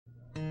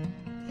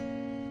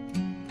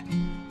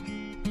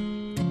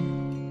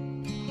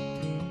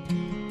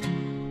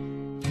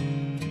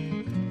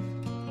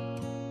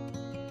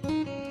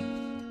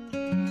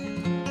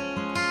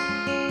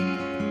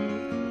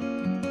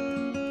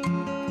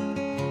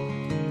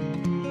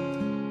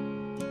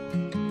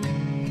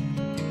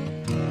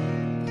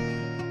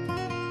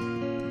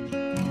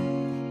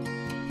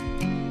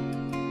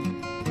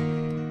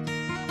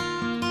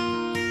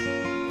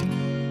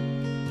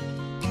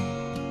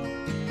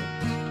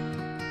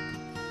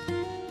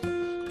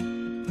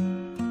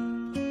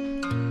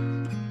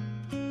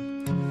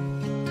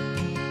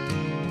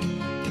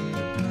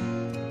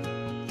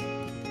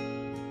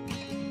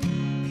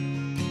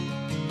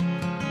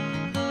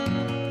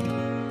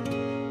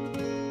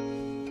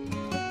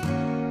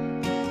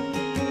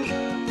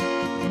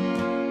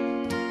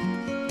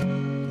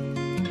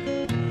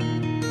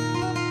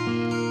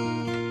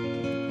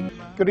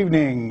Good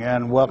evening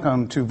and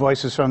welcome to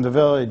Voices from the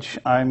Village.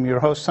 I'm your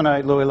host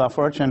tonight, Louis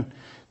LaFortune.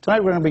 Tonight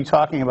we're going to be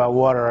talking about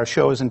water. Our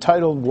show is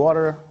entitled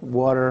Water,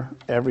 Water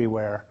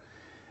Everywhere,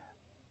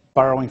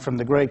 borrowing from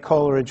the great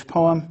Coleridge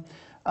poem.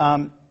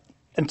 And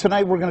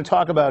tonight we're going to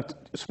talk about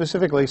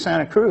specifically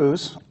Santa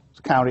Cruz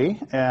County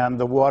and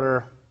the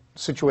water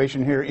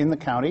situation here in the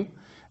county.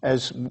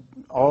 As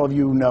all of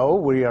you know,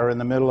 we are in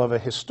the middle of a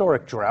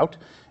historic drought.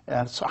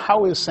 And so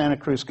how is Santa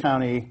Cruz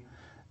County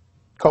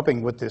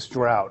coping with this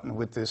drought and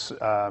with this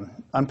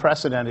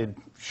unprecedented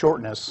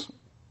shortfall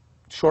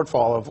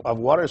of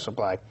water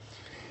supply?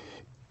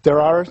 There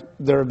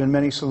have been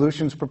many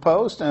solutions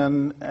proposed,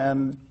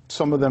 and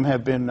some of them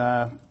have been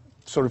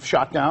sort of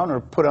shot down or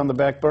put on the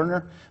back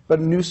burner, but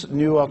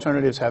new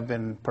alternatives have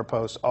been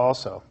proposed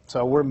also.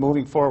 So we're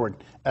moving forward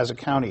as a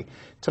county.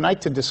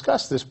 Tonight, to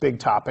discuss this big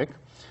topic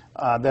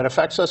that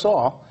affects us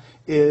all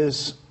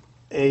is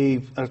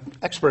an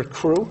expert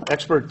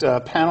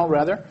panel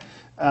rather.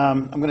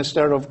 I'm going to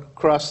start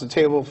across the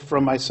table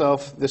from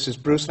myself. This is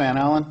Bruce Van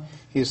Allen.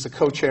 He's the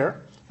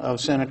co-chair of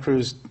Santa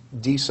Cruz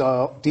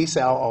Desal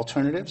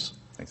Alternatives.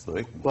 Thanks,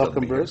 Louis.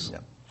 Welcome, Bruce.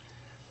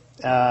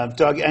 Yeah.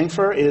 Doug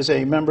Engfer is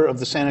a member of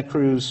the Santa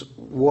Cruz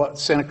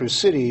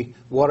City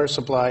Water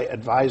Supply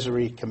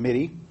Advisory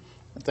Committee.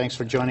 Thanks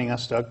for joining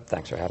us, Doug.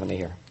 Thanks for having me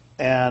here.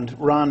 And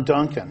Ron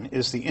Duncan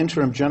is the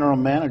interim general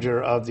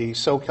manager of the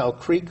Soquel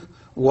Creek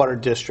Water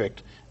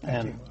District.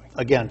 And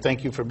again,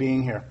 thank you for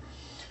being here.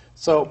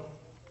 So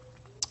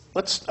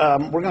we're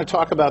going to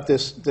talk about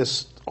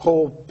this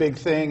whole big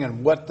thing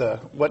and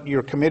what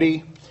your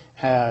committee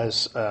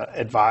has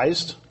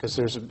advised, because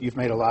you've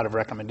made a lot of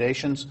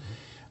recommendations.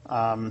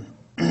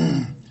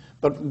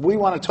 But we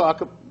want to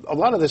talk. A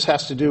lot of this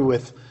has to do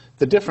with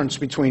the difference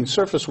between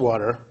surface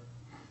water,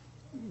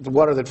 the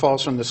water that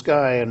falls from the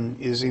sky and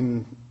is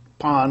in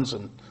ponds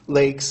and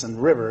lakes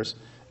and rivers,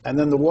 and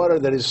then the water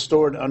that is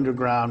stored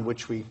underground,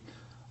 which we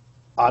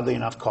oddly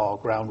enough call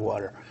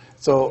groundwater.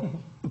 So,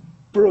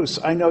 Bruce,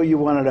 I know you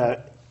wanted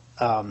to,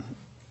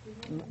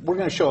 we're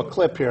going to show a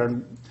clip here,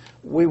 and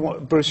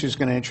Bruce is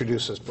going to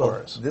introduce us for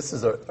us. This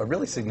is a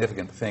really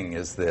significant thing,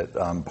 is that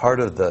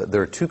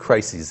there are two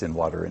crises in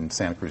water in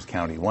Santa Cruz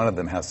County. One of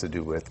them has to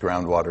do with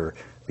groundwater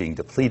being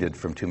depleted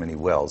from too many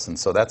wells, and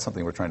so that's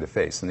something we're trying to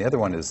face. And the other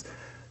one is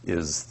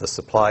the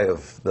supply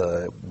of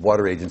the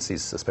water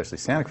agencies, especially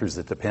Santa Cruz,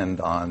 that depend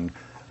on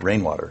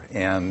rainwater,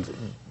 and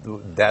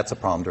that's a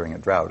problem during a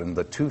drought. And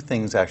the two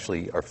things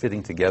actually are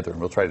fitting together, and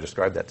we'll try to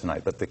describe that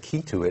tonight. But the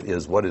key to it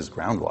is, what is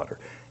groundwater?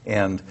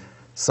 And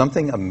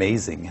something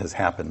amazing has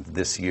happened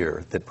this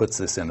year that puts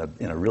this in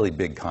a really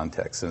big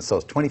context. And so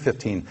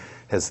 2015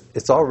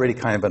 it's already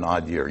kind of an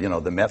odd year. You know,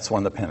 the Mets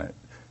won the pennant.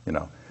 You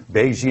know,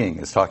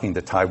 Beijing is talking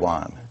to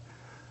Taiwan.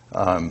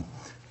 An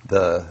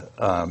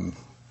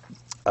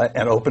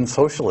open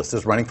socialist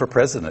is running for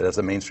president as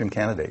a mainstream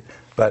candidate.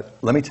 But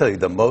let me tell you,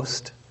 the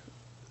most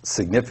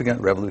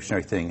significant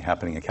revolutionary thing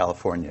happening in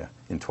California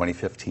in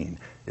 2015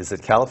 is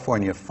that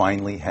California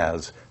finally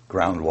has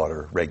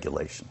groundwater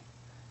regulation.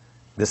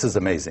 This is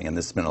amazing, and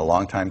this has been a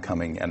long time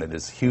coming, and it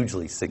is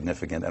hugely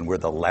significant, and we're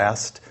the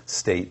last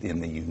state in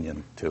the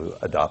union to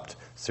adopt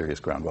serious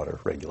groundwater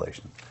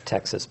regulation.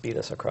 Texas beat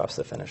us across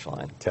the finish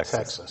line.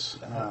 Texas.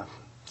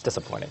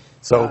 Disappointing.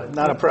 So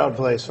not a proud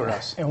place for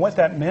us. And what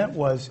that meant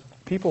was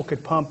people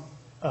could pump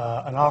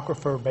an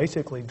aquifer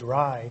basically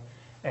dry,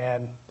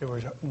 and there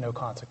was no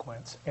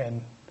consequence.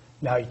 And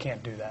now you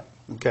can't do that.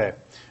 Okay.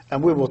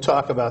 And we will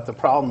talk about the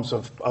problems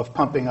of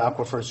pumping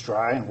aquifers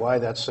dry and why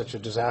that's such a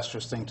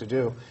disastrous thing to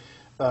do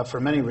for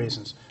many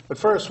reasons. But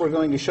first, we're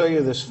going to show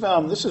you this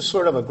film. This is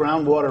sort of a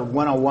groundwater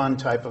 101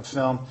 type of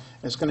film.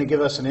 It's going to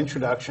give us an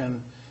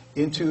introduction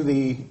into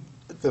the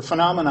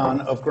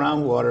phenomenon of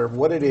groundwater,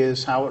 what it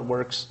is, how it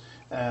works,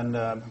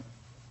 and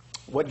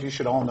what you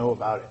should all know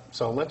about it.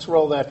 So let's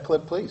roll that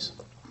clip, please.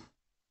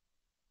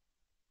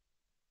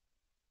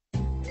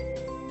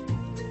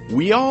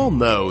 We all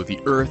know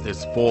the Earth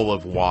is full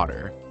of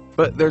water,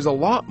 but there's a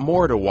lot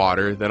more to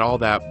water than all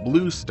that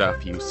blue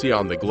stuff you see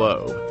on the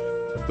globe.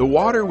 The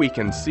water we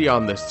can see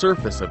on the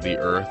surface of the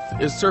Earth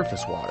is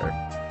surface water.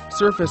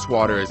 Surface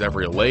water is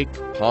every lake,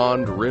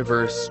 pond,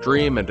 river,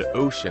 stream, and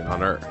ocean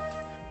on Earth.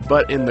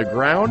 But in the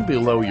ground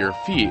below your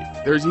feet,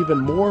 there's even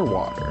more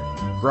water,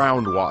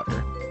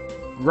 groundwater.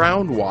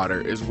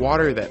 Groundwater is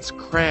water that's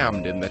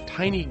crammed in the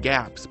tiny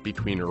gaps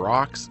between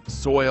rocks,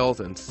 soils,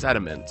 and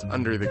sediments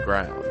under the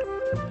ground.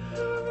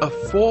 A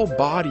full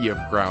body of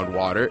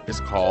groundwater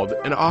is called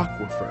an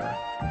aquifer.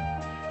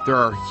 There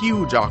are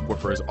huge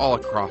aquifers all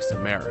across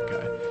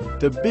America.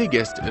 The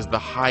biggest is the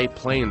High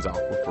Plains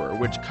Aquifer,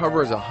 which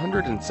covers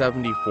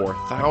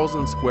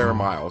 174,000 square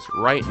miles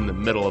right in the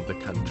middle of the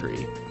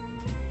country.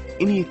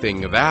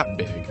 Anything that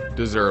big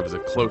deserves a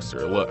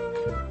closer look.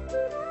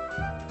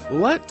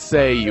 Let's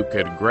say you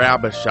could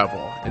grab a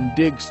shovel and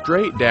dig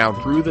straight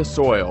down through the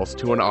soils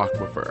to an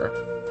aquifer.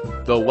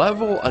 The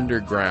level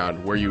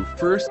underground where you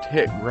first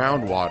hit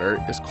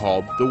groundwater is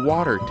called the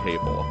water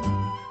table.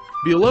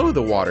 Below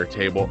the water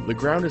table, the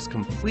ground is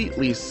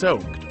completely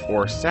soaked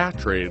or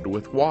saturated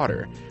with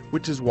water,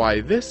 which is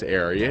why this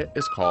area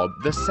is called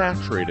the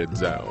saturated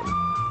zone.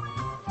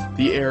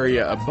 The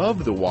area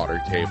above the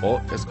water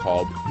table is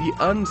called the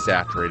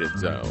unsaturated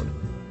zone.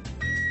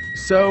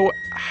 So,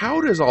 how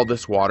does all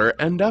this water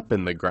end up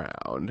in the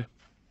ground?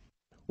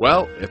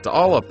 Well, it's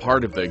all a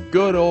part of the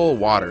good old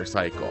water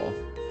cycle.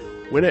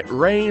 When it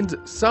rains,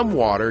 some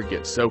water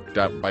gets soaked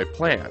up by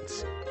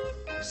plants.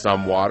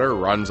 Some water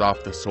runs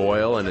off the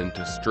soil and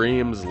into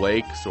streams,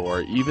 lakes,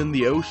 or even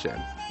the ocean.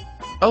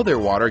 Other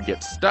water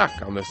gets stuck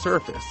on the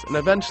surface and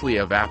eventually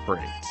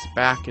evaporates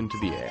back into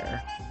the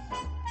air.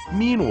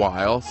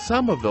 Meanwhile,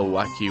 some of the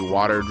lucky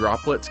water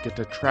droplets get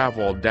to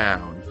travel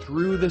down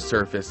through the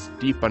surface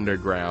deep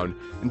underground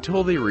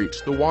until they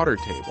reach the water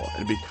table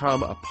and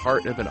become a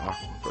part of an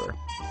aquifer.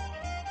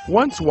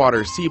 Once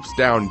water seeps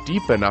down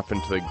deep enough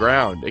into the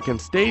ground, it can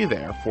stay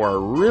there for a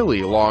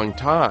really long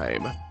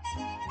time.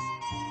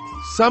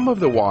 Some of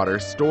the water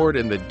stored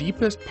in the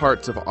deepest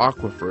parts of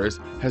aquifers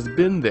has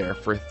been there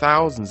for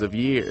thousands of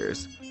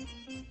years.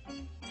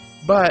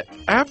 But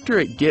after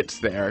it gets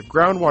there,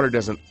 groundwater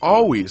doesn't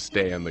always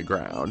stay in the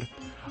ground.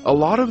 A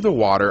lot of the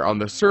water on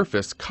the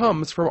surface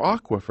comes from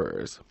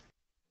aquifers.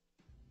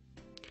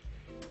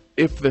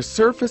 If the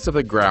surface of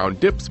the ground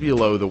dips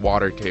below the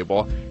water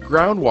table,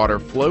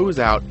 groundwater flows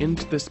out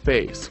into the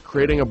space,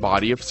 creating a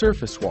body of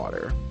surface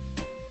water.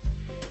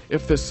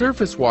 If the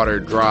surface water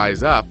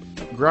dries up,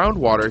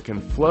 groundwater can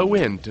flow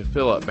in to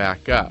fill it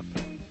back up.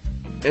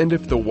 And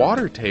if the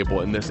water table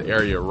in this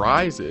area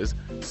rises,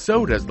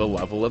 so does the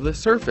level of the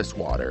surface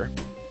water.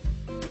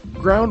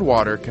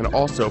 Groundwater can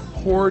also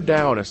pour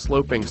down a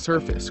sloping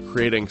surface,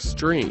 creating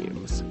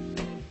streams.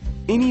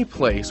 Any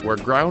place where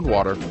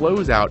groundwater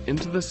flows out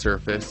into the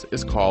surface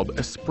is called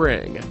a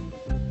spring.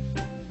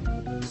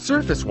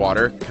 Surface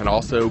water can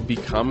also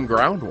become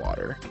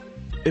groundwater.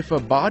 If a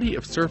body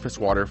of surface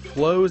water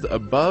flows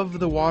above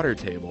the water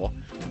table,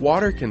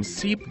 water can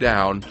seep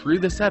down through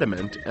the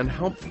sediment and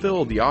help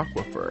fill the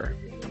aquifer.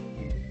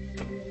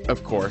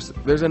 Of course,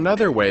 there's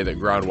another way that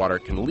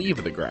groundwater can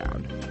leave the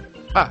ground: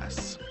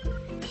 us.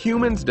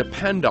 Humans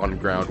depend on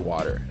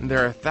groundwater, and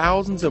there are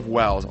thousands of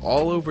wells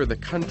all over the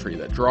country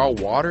that draw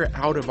water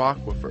out of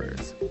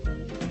aquifers.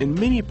 In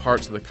many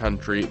parts of the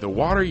country, the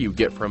water you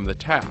get from the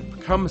tap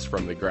comes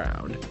from the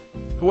ground.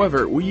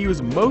 However, we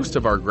use most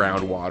of our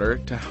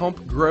groundwater to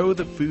help grow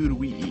the food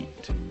we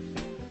eat.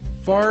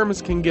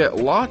 Farms can get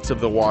lots of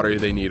the water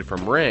they need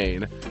from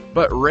rain,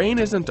 but rain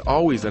isn't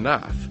always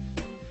enough.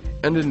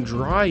 And in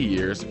dry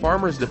years,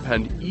 farmers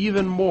depend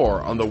even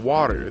more on the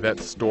water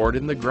that's stored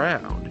in the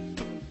ground.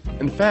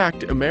 In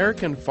fact,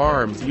 American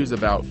farms use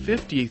about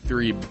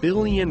 53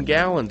 billion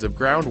gallons of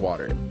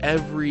groundwater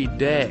every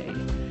day.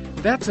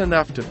 That's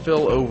enough to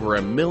fill over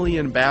 1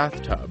 million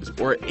bathtubs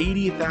or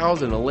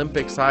 80,000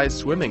 Olympic-sized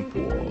swimming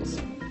pools.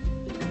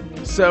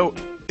 So,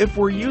 if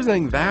we're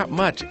using that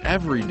much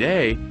every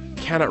day,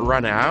 can it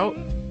run out?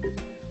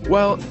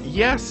 Well,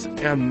 yes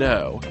and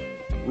no.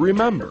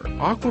 Remember,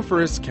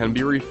 aquifers can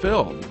be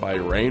refilled by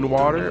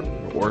rainwater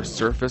or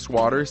surface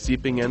water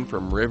seeping in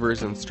from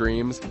rivers and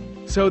streams,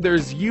 so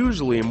there's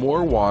usually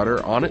more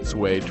water on its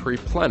way to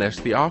replenish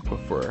the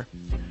aquifer.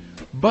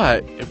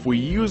 But if we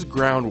use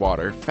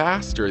groundwater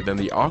faster than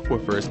the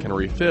aquifers can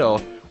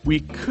refill, we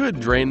could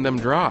drain them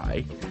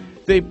dry.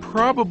 They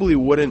probably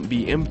wouldn't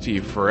be empty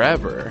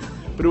forever,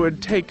 but it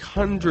would take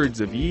hundreds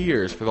of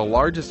years for the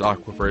largest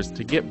aquifers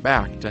to get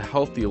back to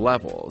healthy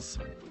levels.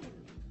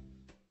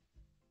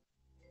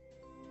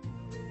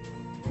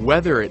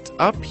 Whether it's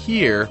up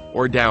here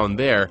or down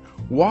there,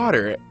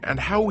 water and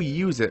how we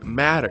use it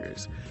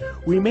matters.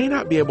 We may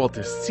not be able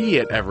to see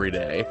it every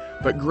day,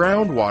 but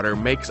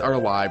groundwater makes our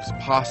lives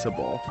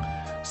possible.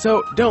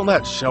 So don't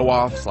let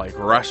show-offs like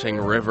rushing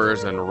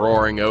rivers and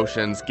roaring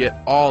oceans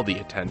get all the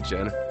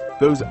attention.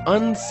 Those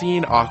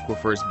unseen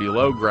aquifers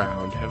below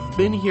ground have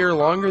been here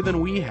longer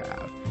than we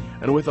have,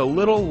 and with a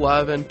little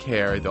love and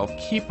care, they'll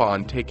keep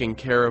on taking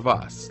care of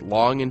us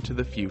long into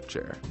the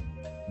future.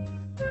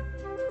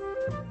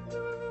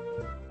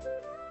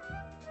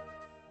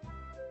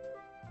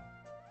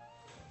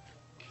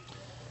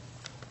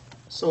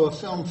 So a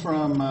film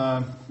from,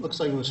 looks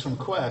like it was from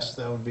Quest,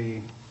 that would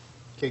be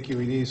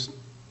KQED's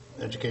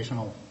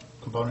educational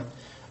component.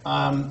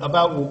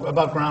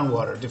 About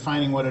groundwater,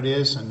 defining what it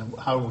is and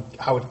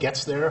how it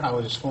gets there, how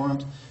it is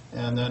formed,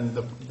 and then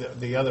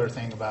the other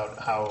thing about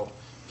how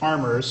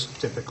farmers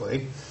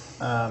typically,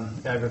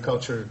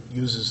 agriculture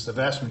uses the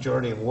vast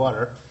majority of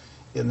water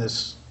in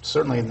this,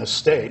 certainly in this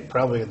state,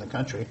 probably in the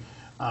country,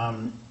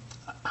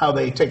 how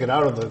they take it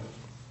out of the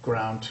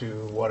ground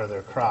to water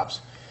their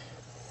crops.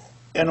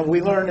 And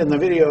we learned in the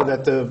video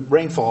that the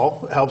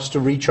rainfall helps to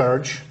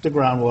recharge the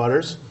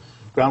groundwater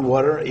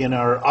in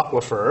our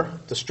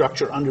aquifer. The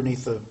structure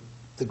underneath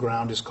the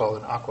ground is called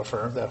an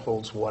aquifer that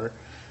holds water.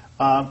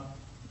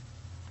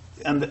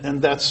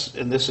 And this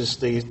is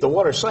the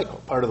water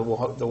cycle, part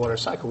of the water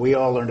cycle we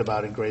all learned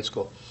about in grade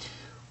school.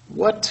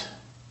 But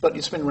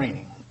it's been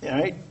raining,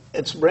 right?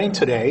 It's rained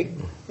today.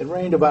 It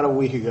rained about a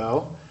week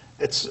ago.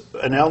 It's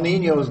an El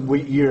Nino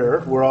year,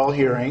 we're all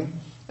hearing.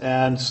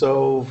 And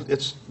so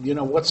it's,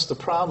 what's the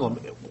problem?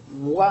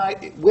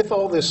 Why, with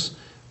all this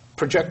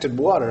projected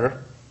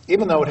water,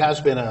 even though it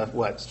has been a,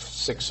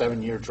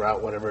 6-7 year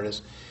drought, whatever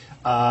it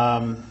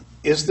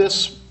is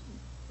this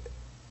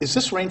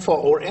rainfall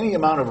or any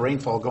amount of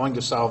rainfall going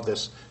to solve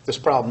this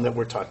problem that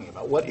we're talking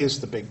about? What is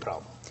the big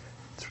problem?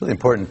 It's really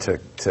important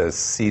to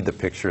see the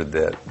picture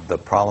that the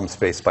problems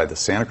faced by the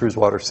Santa Cruz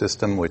water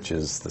system, which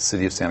is the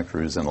city of Santa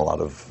Cruz and a lot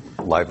of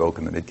Live Oak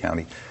in the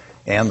Mid-County,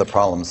 and the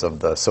problems of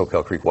the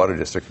Soquel Creek Water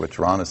District, which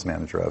Ron is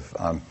manager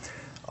of,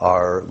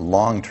 are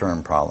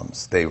long-term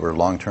problems. They were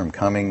long-term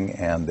coming,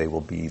 and they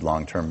will be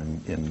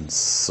long-term in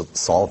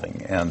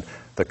solving. And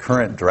the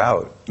current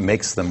drought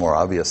makes them more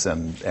obvious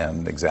and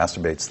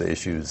exacerbates the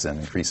issues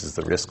and increases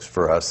the risks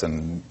for us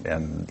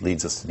and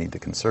leads us to need to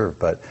conserve.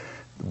 But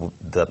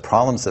the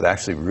problems that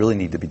actually really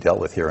need to be dealt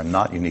with here, and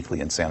not uniquely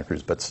in Santa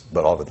Cruz, but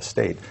all over the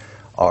state,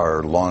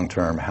 are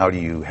long-term. How do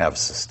you have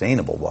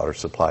sustainable water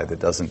supply that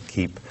doesn't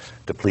keep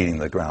depleting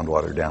the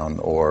groundwater down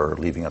or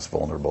leaving us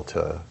vulnerable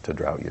to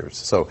drought years?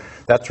 So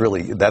that's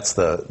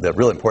the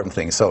real important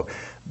thing. So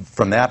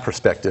from that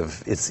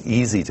perspective, it's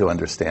easy to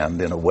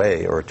understand in a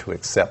way, or to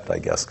accept, I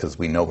guess, because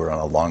we know we're on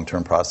a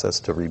long-term process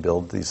to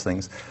rebuild these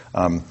things,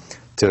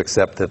 to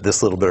accept that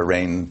this little bit of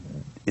rain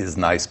is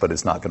nice, but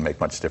it's not going to make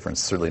much difference.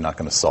 Certainly not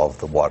going to solve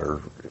the water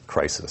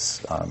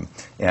crisis.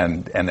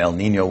 And an El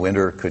Nino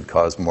winter could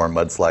cause more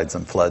mudslides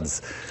and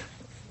floods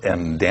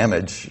and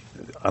damage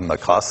on the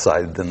cost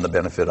side than the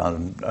benefit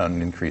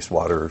on increased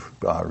water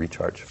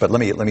recharge. But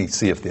let me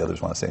see if the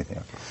others want to say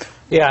anything.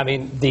 Yeah, I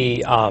mean,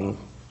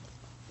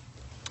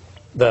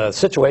 the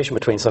situation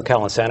between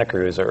Soquel and Santa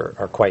Cruz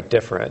are quite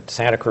different.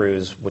 Santa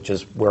Cruz, which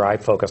is where I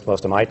focused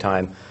most of my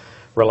time,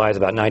 relies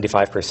about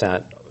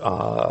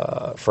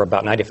 95% for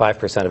about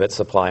 95% of its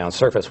supply on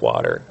surface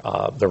water.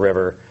 The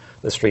river,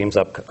 the streams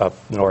up the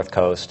north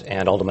coast,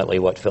 and ultimately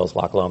what fills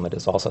Loch Lomond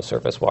is also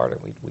surface water.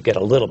 We get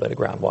a little bit of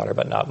groundwater,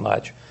 but not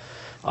much.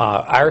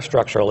 Our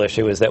structural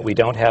issue is that we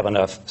don't have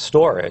enough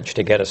storage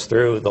to get us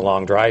through the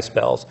long dry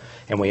spells,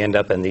 and we end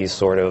up in these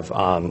sort of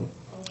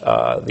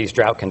these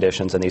drought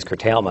conditions and these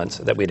curtailments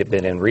that we've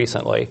been in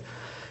recently.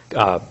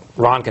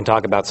 Ron can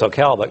talk about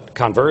Soquel, but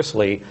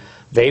conversely,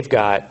 they've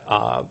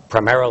got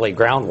primarily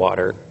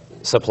groundwater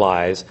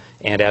supplies,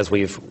 and as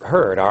we've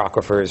heard, our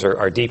aquifers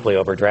are deeply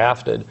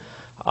overdrafted.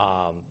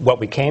 What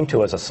we came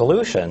to as a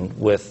solution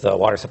with the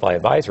Water Supply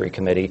Advisory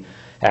Committee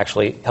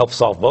actually helps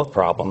solve both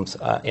problems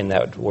in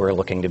that we're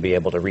looking to be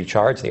able to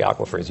recharge the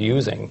aquifers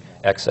using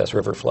excess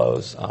river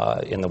flows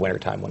in the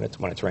wintertime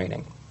when it's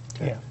raining.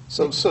 Okay. Yeah.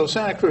 So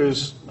Santa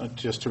Cruz,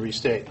 just to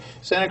restate,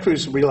 Santa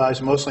Cruz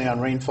relies mostly on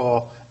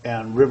rainfall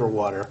and river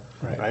water,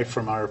 right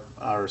from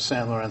our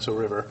San Lorenzo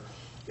River.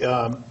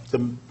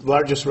 The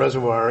largest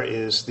reservoir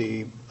is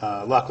the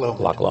Loch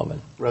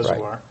Lomond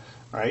Reservoir,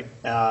 right?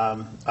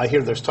 I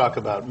hear there's talk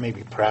about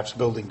maybe perhaps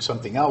building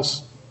something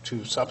else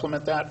to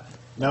supplement that.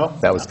 No?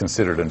 That was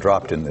considered and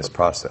dropped in this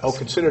process. Oh,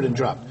 considered and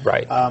dropped.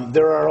 Right.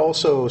 There are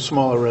also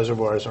smaller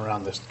reservoirs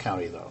around this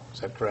county, though.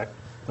 Is that correct?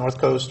 North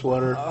Coast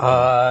water?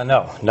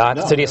 No,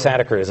 not City of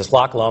Santa Cruz. It's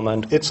Loch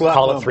Lomond. It's Loch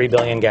Call Lomond. it 3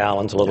 billion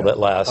gallons, a little bit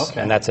less,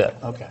 and that's it.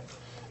 Okay.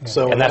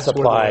 So and that that's where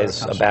the water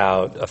supplies comes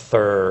about a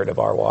third of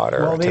our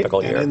water a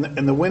typical year. And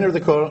in the winter,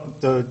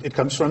 it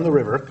comes from the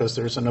river because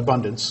there's an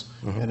abundance,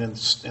 and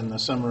in the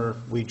summer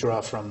we draw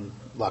from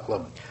Loch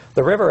Lomond.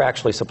 The river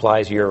actually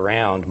supplies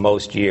year-round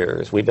most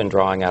years. We've been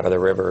drawing out of the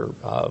river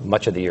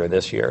much of the year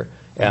this year,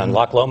 and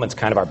Loch Lomond's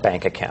kind of our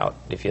bank account.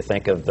 If you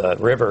think of the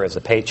river as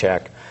a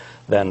paycheck,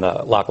 then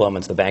Loch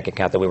Lomond's the bank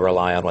account that we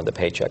rely on when the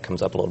paycheck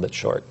comes up a little bit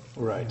short.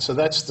 Right. So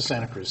that's the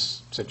Santa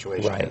Cruz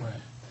situation. Right.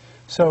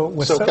 So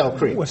with Soquel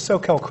Creek. With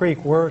Soquel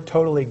Creek, we're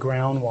totally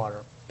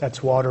groundwater.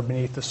 That's water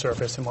beneath the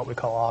surface in what we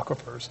call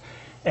aquifers.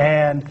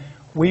 And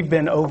we've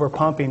been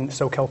over-pumping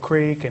Soquel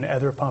Creek, and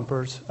other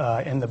pumpers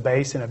in the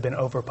basin have been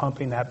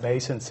over-pumping that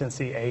basin since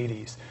the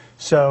 80s.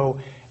 So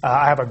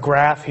I have a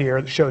graph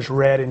here that shows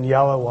red and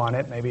yellow on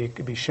it. Maybe it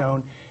could be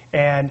shown.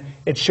 And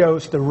it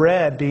shows the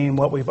red being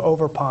what we've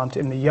over-pumped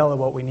and the yellow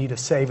what we need to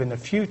save in the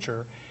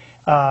future.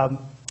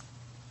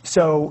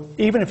 So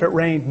even if it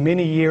rained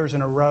many years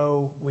in a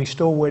row, we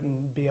still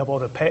wouldn't be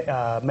able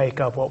to make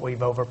up what we've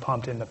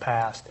overpumped in the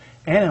past.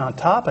 And on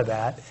top of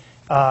that,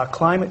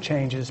 Climate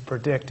change is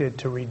predicted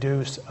to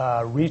reduce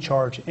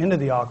recharge into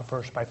the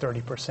aquifers by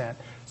 30%.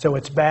 So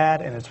it's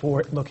bad, and it's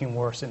looking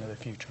worse into the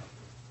future.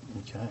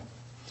 Okay.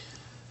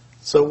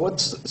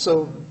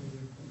 So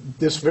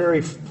this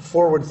very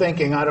forward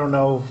thinking, I don't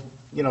know,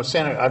 you know,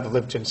 I've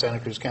lived in Santa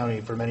Cruz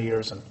County for many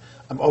years, and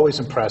I'm always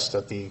impressed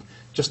at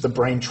just the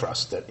brain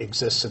trust that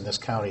exists in this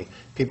county.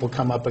 People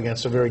come up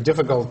against a very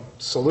difficult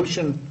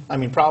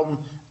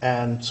problem,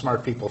 and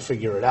smart people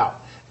figure it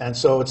out. And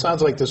so it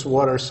sounds like this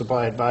Water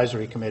Supply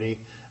Advisory Committee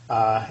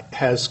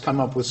has come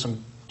up with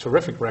some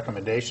terrific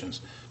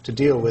recommendations to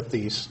deal with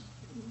these,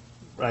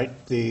 right?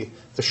 The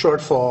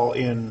shortfall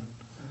in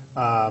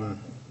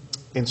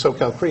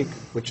Soquel Creek,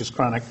 which is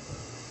chronic,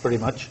 pretty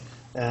much,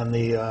 and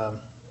the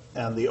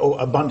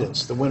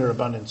abundance, the winter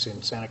abundance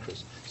in Santa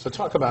Cruz. So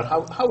talk about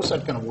how is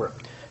that going to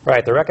work?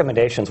 Right. The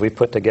recommendations we've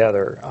put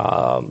together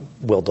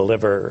will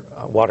deliver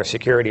water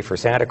security for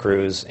Santa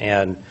Cruz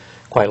and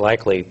quite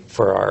likely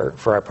for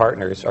our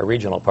partners, our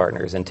regional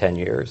partners, in 10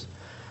 years.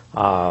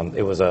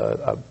 It was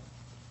a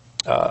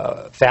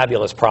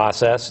fabulous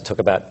process. It took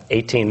about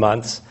 18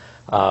 months.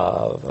 It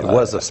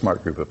was a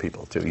smart group of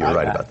people, too. You're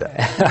right about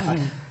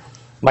that.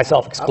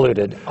 Myself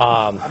excluded.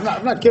 I'm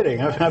not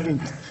kidding.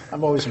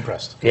 I'm always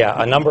impressed.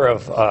 Yeah,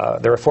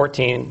 there were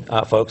 14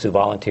 folks who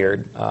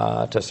volunteered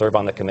to serve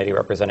on the committee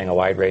representing a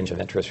wide range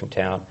of interests from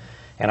town.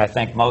 And I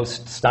think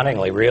most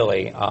stunningly,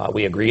 really,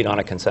 we agreed on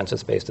a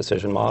consensus-based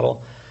decision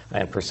model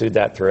and pursued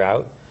that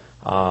throughout.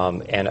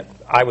 And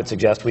I would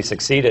suggest we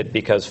succeeded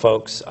because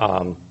folks,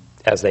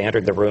 as they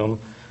entered the room,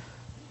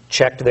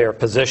 checked their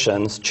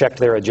positions, checked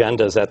their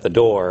agendas at the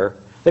door.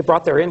 They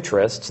brought their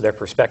interests, their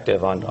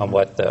perspective on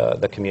what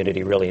the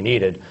community really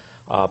needed,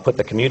 put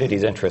the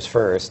community's interests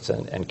first,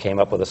 and came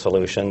up with a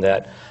solution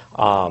that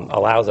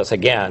allows us,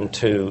 again,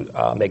 to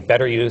make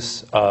better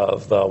use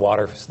of the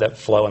waters that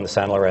flow in the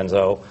San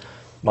Lorenzo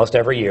most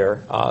every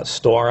year,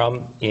 store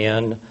them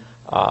in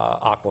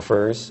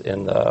aquifers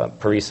in the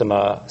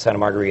Purísima, Santa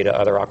Margarita,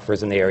 other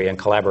aquifers in the area in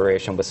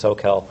collaboration with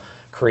Soquel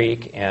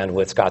Creek and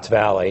with Scotts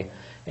Valley,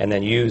 and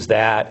then use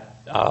that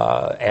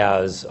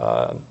as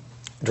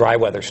dry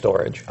weather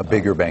storage. A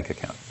bigger bank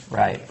account.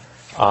 Right.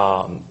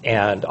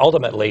 And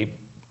ultimately,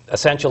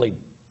 essentially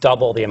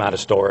double the amount of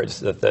storage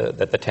that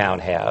the town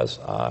has.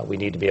 We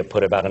need to be able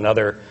to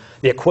put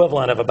the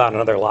equivalent of about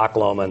another Loch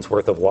Lomond's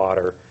worth of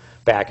water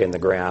back in the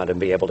ground and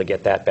be able to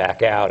get that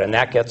back out. And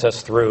that gets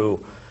us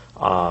through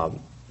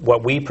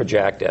what we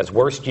project as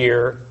worst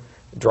year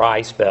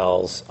dry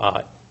spells,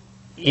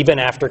 even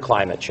after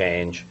climate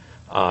change,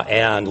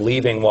 and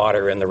leaving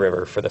water in the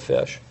river for the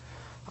fish.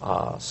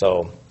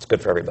 So it's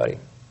good for everybody.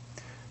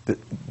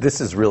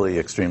 This is really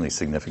extremely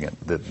significant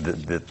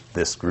that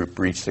this group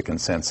reached a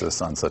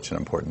consensus on such an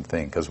important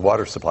thing, because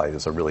water supply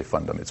is a really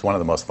fundamental, it's one of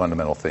the most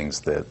fundamental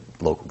things that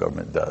local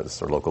government does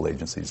or local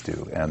agencies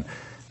do. And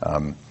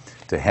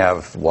to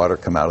have water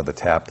come out of the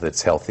tap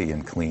that's healthy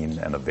and clean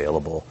and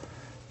available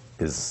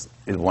is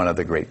one of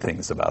the great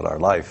things about our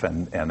life,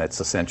 and it's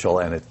essential,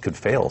 and it could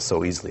fail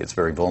so easily. It's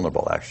very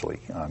vulnerable, actually,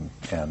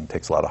 and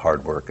takes a lot of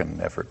hard work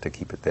and effort to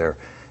keep it there.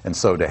 And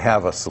so to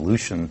have a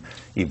solution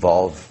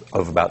evolve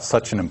of about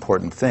such an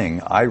important thing,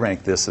 I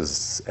rank this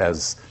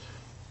as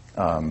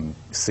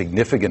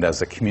significant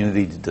as a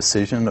community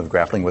decision of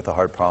grappling with a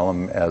hard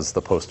problem as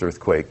the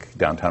post-earthquake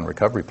downtown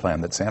recovery plan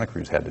that Santa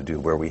Cruz had to do,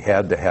 where we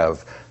had to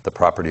have the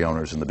property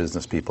owners and the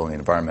business people and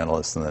the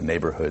environmentalists and the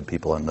neighborhood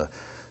people and the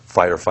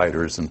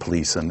firefighters and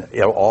police and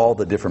all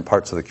the different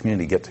parts of the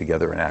community get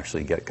together and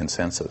actually get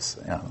consensus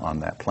on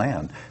that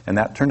plan. And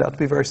that turned out to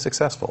be very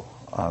successful.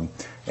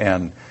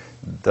 And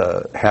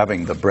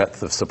having the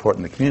breadth of support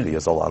in the community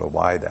is a lot of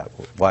why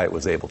it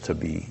was able to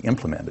be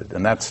implemented.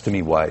 And that's, to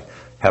me, why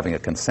having a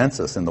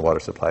consensus in the Water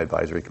Supply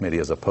Advisory Committee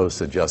as opposed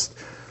to just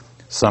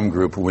some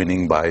group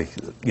winning by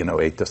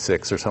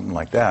 8-6 or something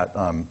like that,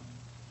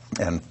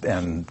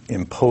 and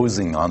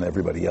imposing on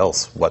everybody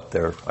else what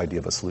their idea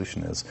of a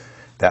solution is,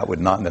 that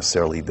would not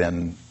necessarily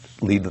then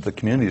lead to the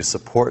community to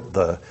support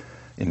the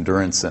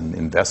endurance and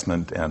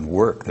investment and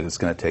work that it's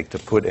going to take to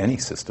put any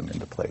system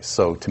into place.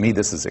 So to me,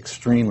 this is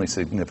extremely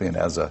significant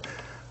as a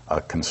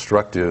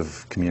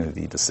constructive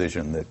community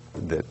decision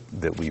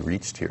that we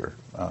reached here.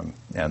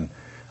 And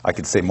I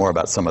could say more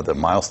about some of the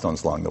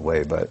milestones along the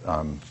way, but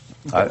I'm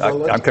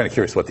kind of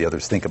curious what the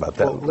others think about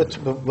that. Well,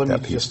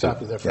 let me just stop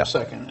you there for a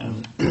second.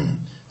 And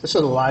this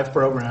is a live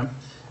program.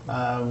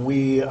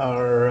 We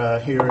are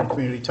here in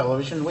community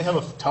television. We have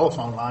a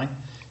telephone line,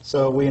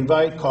 so we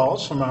invite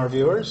calls from our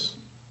viewers.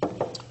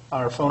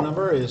 Our phone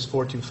number is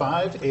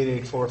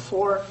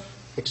 425-8844,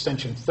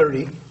 extension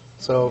 30.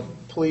 So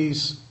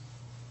please,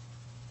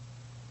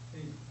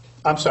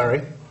 I'm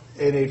sorry,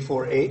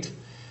 8848,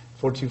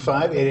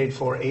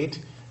 425-8848,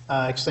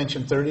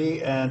 extension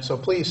 30. And so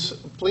please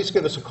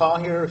give us a call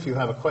here if you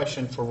have a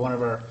question for one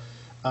of our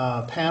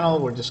panel.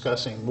 We're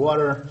discussing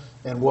water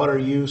and water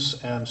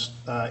use and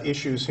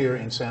issues here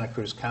in Santa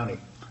Cruz County.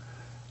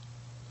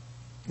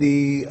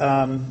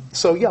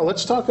 So yeah,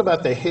 let's talk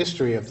about the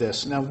history of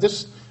this. Now,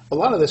 a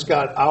lot of this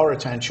got our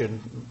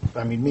attention,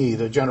 I mean me,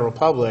 the general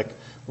public,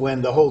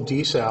 when the whole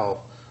desal,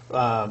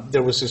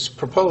 there was this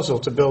proposal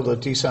to build a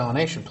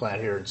desalination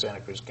plant here in Santa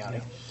Cruz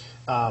County.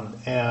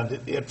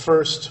 And at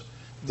first,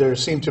 there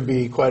seemed to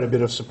be quite a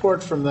bit of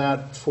support from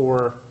that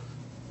from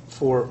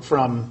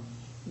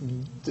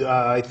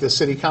the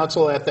city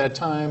council at that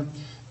time,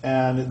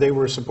 and they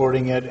were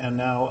supporting it, and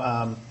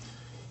now,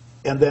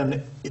 and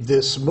then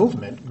this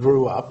movement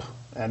grew up,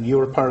 and you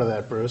were part of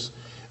that, Bruce,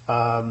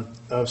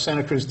 of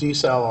Santa Cruz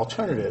Desal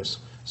Alternatives.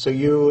 So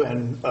you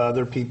and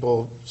other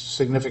people,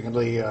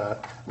 significantly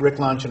Rick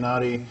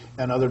Longinati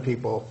and other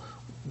people,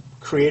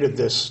 created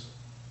this,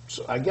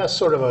 I guess,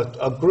 sort of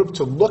a group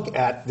to look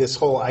at this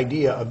whole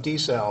idea of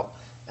desal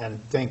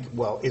and think,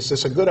 well, is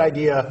this a good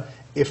idea?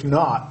 If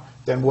not,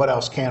 then what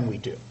else can we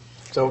do?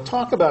 So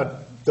talk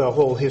about the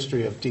whole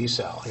history of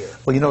desal here.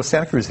 Well, you know,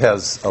 Santa Cruz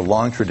has a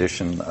long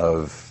tradition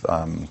of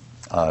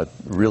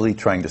really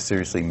trying to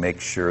seriously make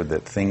sure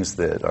that things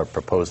that are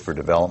proposed for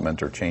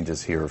development or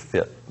changes here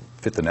fit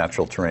the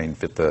natural terrain,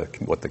 fit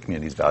what the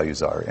community's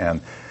values are.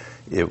 And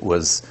it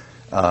was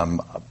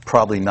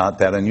probably not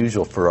that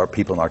unusual for our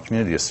people in our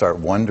community to start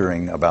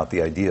wondering about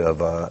the idea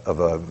of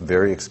a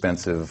very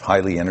expensive,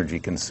 highly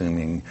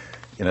energy-consuming,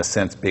 in a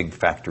sense, big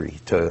factory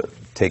to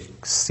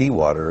take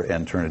seawater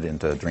and turn it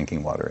into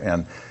drinking water.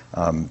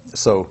 And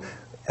so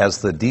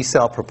as the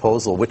desal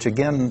proposal, which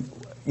again,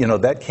 you know,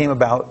 that came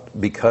about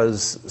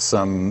because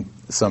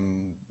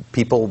some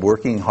people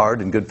working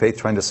hard in good faith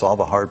trying to solve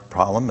a hard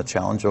problem, a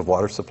challenge of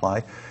water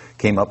supply,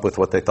 came up with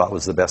what they thought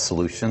was the best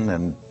solution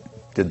and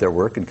did their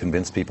work and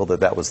convinced people that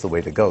that was the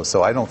way to go.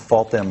 So I don't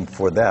fault them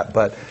for that.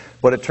 But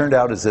what it turned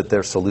out is that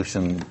their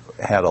solution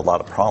had a lot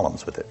of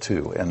problems with it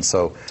too. And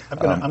so I'm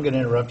going to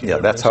interrupt you. Yeah,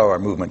 there, that's Bruce. how our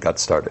movement got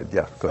started.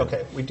 Yeah, go ahead.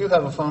 Okay, we do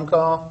have a phone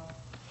call.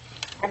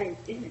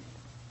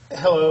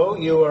 Hello,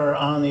 you are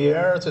on the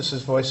air. This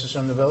is Voices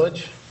from the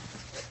Village.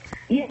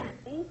 Yes,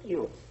 thank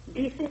you.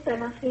 This is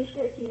Anna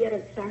Fisher here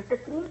at Santa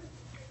Cruz,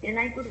 and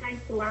I would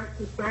like to ask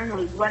the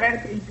panel, what are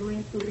they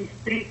doing to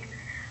restrict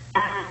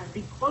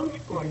the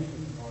golf courses?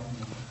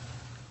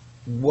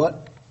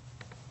 What?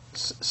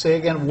 Say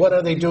again, what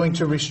are they doing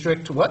to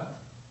restrict what?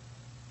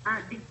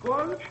 The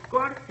golf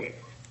courses.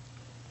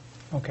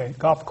 Okay,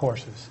 golf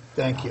courses.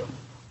 Thank you.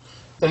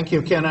 Thank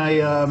you. Can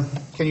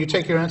you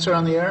take your answer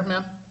on the air,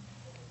 ma'am?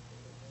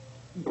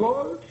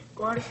 Golf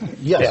courses.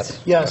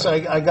 Yes,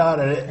 I got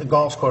it.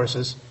 Golf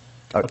courses.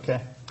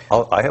 Okay.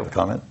 I have a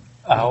comment.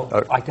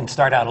 I can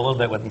start out a little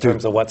bit in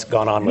terms of what's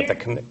gone on with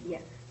the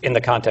Yes. in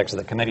the context of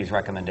the committee's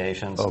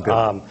recommendations. Oh,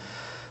 good.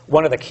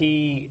 One of the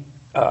key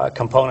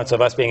components of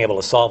us being able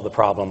to solve the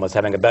problem was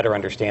having a better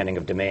understanding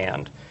of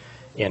demand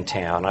in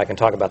town. I can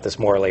talk about this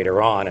more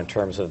later on in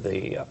terms of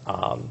the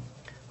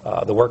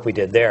work we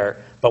did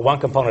there. But one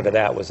component of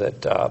that was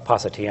that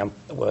Pasatiempo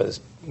was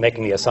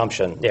making the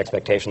assumption, the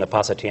expectation that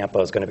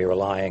Pasatiempo is going to be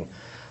relying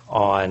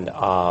on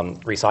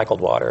recycled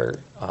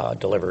water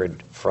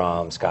delivered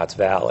from Scotts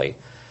Valley,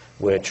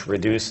 which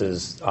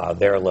reduces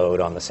their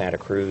load on the Santa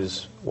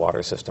Cruz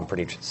water system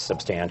pretty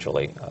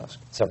substantially,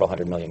 several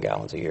hundred million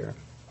gallons a year.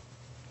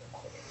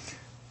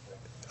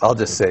 I'll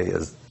just say,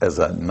 as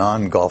a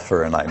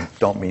non-golfer, and I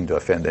don't mean to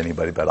offend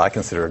anybody, but I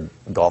consider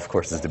golf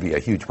courses to be a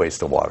huge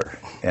waste of water.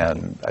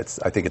 And I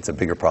think it's a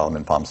bigger problem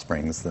in Palm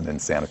Springs than in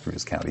Santa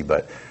Cruz County,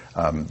 but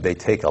they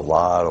take a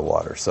lot of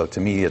water. So to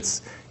me,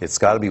 it's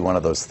got to be one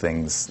of those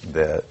things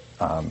that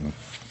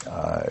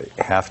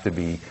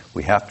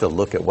we have to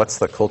look at what's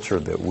the culture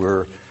that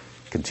we're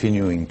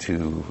continuing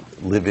to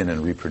live in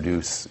and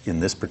reproduce in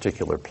this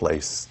particular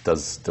place.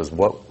 Does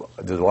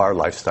our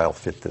lifestyle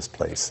fit this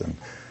place? And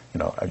you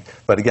know,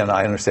 but again,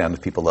 I understand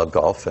that people love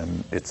golf,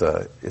 and it's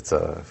a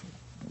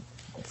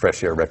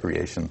fresh air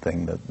recreation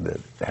thing that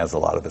has a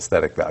lot of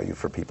aesthetic value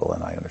for people,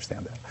 and I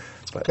understand that.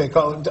 But, Okay,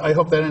 Colin, I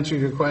hope that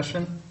answered your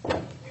question.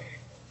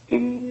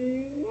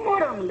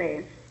 More or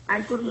less,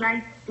 I would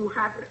like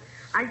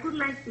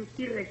to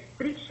see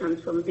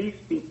restrictions on these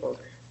people.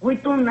 We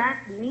do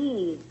not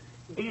need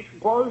these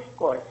golf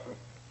courses.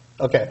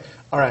 Okay,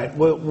 all right.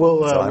 We'll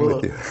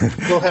with you.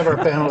 we'll have our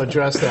panel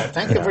address that.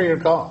 Thank you for your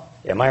call.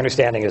 Yeah, my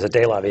understanding is that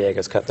De La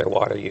Viega's cut their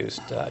water use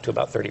to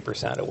about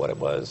 30% of what it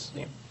was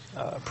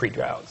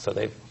pre-drought. So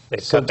they've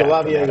So cut De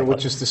La back Viega, dramatically.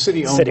 which is the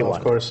city-owned City golf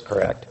one, course,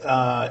 correct.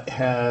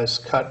 Has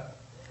cut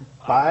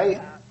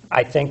by.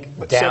 I think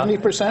What, down.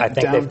 70%? I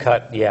think Down? they've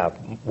cut,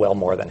 well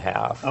more than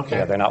half. Okay.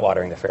 Yeah, they're not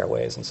watering the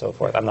fairways and so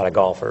forth. I'm not a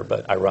golfer,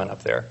 but I run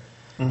up there.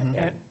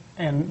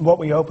 And what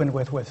we opened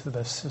with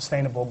the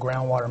Sustainable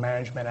Groundwater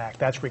Management Act,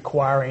 that's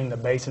requiring the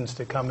basins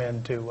to come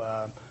into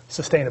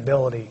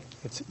sustainability.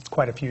 It's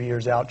quite a few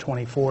years out,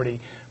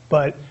 2040.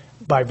 But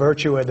by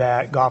virtue of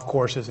that, golf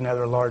courses and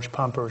other large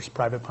pumpers,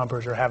 private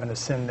pumpers, are having to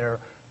send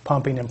their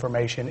pumping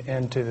information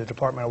into the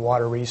Department of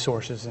Water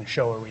Resources and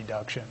show a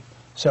reduction.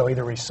 So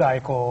either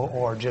recycle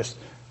or just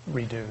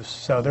reduce.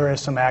 So there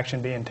is some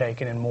action being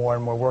taken and we're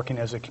working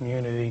as a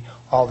community,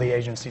 all the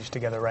agencies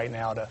together right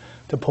now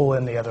to pull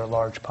in the other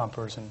large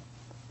pumpers and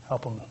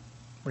help them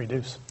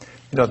reduce.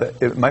 you know,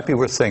 it might be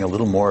worth saying a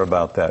little more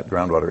about that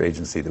groundwater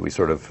agency that we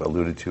sort of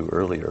alluded to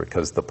earlier,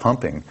 because the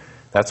pumping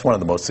That's one of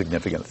the most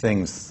significant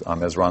things.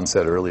 As Ron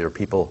said earlier,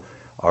 people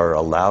are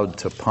allowed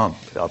to pump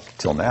up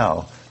till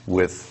now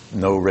with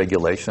no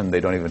regulation. They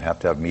don't even have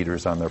to have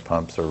meters on their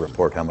pumps or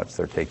report how much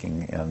they're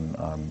taking. And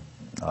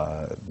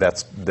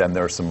then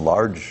there are some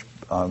large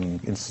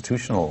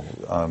institutional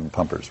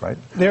pumpers, right?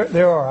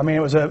 There are. I mean,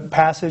 it was a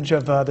passage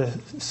of the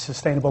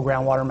Sustainable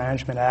Groundwater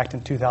Management Act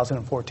in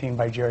 2014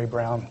 by Jerry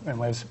Brown,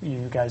 and as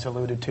you guys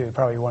alluded to,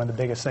 probably one of the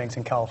biggest things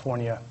in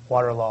California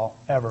water law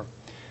ever,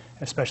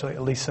 especially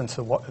at least since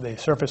the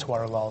surface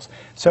water laws.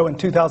 So in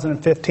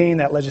 2015,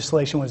 that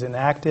legislation was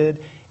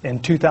enacted.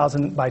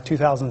 By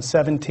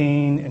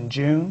 2017, in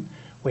June,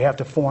 we have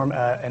to form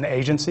an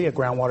agency, a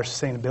groundwater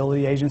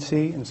sustainability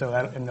agency, and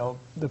so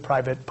the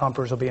private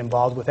pumpers will be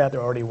involved with that.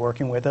 They're already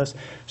working with us.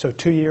 So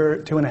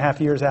 2.5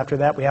 years after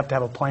that, we have to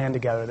have a plan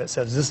together that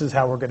says this is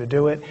how we're going to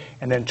do it,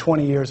 and then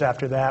 20 years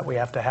after that, we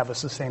have to have a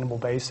sustainable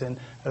basin.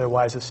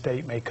 Otherwise, the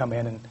state may come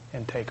in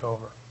and take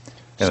over.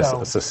 And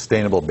a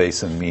sustainable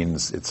basin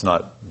means it's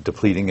not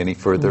depleting any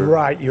further?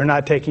 Right. You're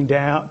not taking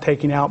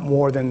out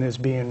more than is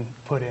being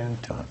put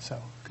into it. So,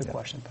 good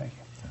question. Thank you.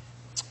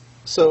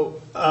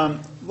 So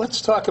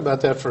let's talk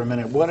about that for a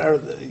minute. What are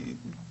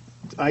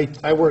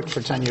I worked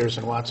for 10 years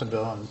in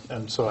Watsonville,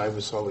 and so I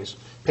was always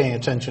paying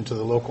attention to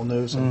the local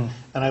news, and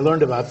I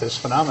learned about this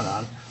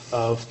phenomenon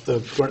of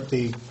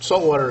the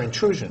saltwater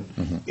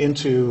intrusion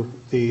into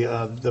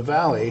the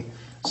valley.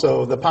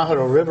 So the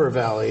Pajaro River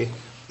Valley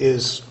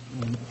is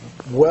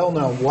well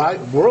known,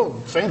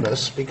 world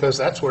famous, because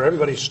that's where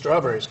everybody's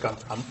strawberries come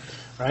from,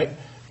 right?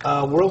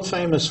 World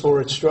famous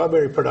for its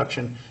strawberry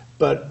production,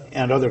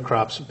 and other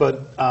crops.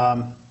 But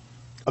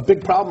a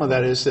big problem with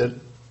that is that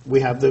we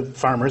have the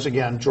farmers,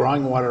 again,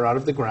 drawing water out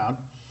of the ground,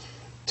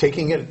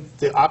 taking it,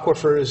 the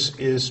aquifer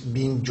is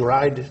being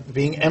dried,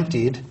 being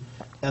emptied,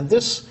 and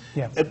this,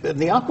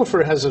 the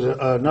aquifer has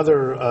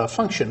another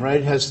function,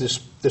 right? It has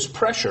this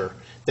pressure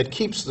that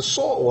keeps the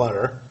salt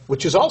water,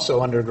 which is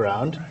also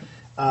underground,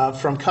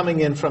 from coming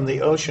in from the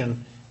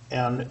ocean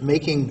and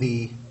making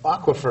the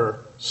aquifer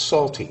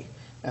salty.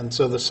 And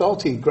so the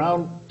salty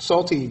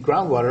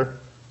groundwater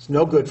is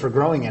no good for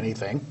growing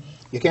anything.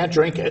 You can't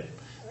drink it,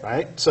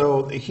 right?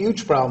 So a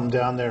huge problem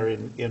down there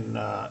in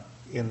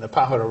the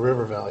Pajaro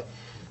River Valley.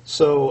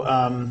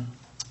 So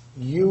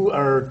you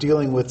are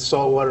dealing with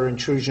saltwater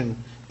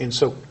intrusion in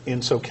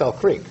Soquel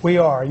Creek. We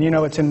are. You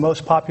know, it's in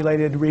most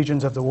populated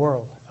regions of the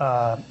world.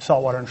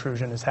 Saltwater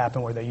intrusion has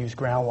happened where they use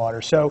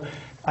groundwater. So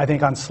I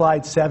think on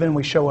slide 7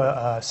 we show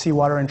a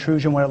seawater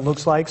intrusion, what it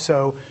looks like.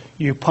 So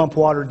you pump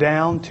water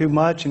down too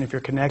much, and if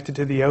you're connected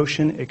to the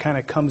ocean, it kind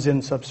of comes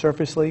in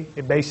subsurfacely.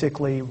 It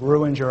basically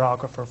ruins your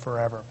aquifer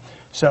forever.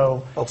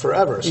 So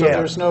forever. So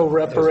there's no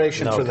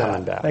reparation for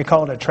that. Back. They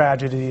call it a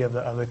tragedy of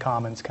the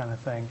commons kind of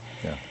thing.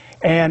 Yeah.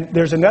 And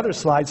there's another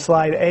slide,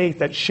 slide 8,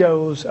 that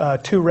shows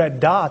 2 red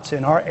dots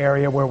in our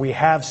area where we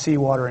have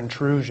seawater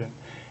intrusion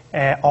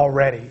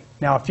already.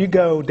 Now, if you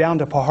go down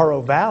to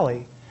Pajaro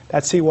Valley,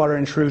 that seawater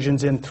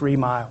intrusion's in 3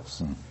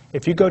 miles.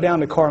 If you go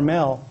down to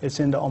Carmel, it's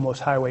into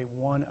almost Highway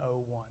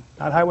 101.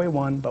 Not Highway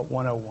 1, but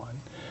 101.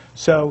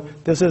 So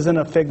this isn't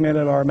a figment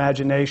of our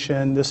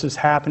imagination. This is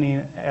happening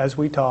as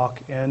we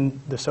talk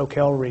in the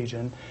Soquel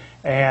region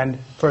and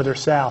further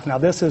south. Now,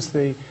 this is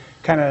the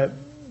kind of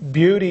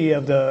beauty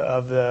of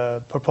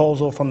the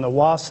proposal from the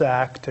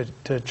Wasatch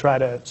to try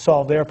to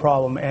solve their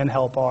problem and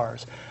help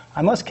ours.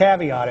 I must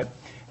caveat it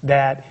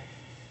that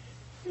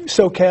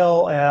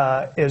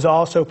Soquel is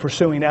also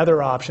pursuing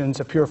other options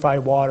of purified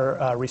water,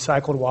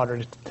 recycled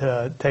water,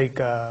 to take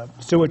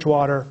sewage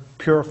water,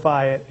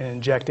 purify it, and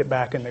inject it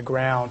back in the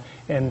ground,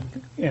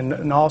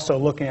 and also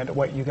looking at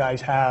what you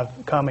guys have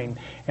coming.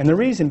 And the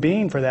reason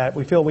being for that,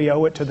 we feel we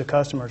owe it to the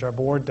customers, our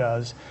board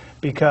does,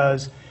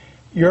 because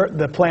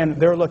the plan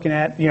they're looking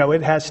at, you know,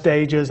 it has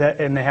stages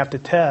and they have to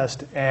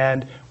test,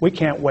 and we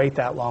can't wait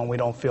that long, we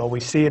don't feel. We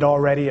see it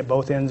already at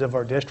both ends of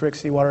our district,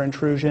 seawater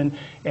intrusion,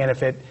 and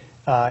if it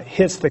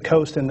hits the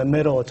coast in the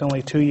middle, it's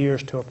only 2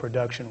 years to a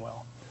production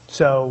well.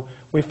 So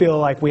we feel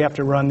like we have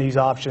to run these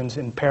options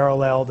in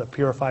parallel, the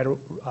purified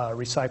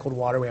recycled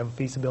water. We have a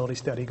feasibility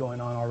study going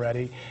on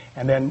already.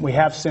 And then we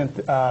have sent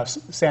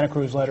Santa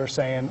Cruz letter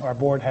saying, our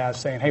board has,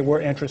 saying, hey,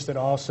 we're interested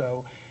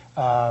also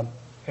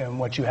in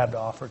what you have to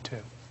offer too.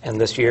 And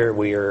this year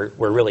we're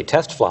really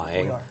test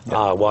flying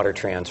water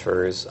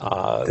transfers.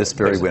 This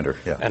very winter,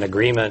 yeah. An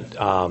agreement,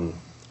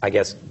 I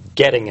guess,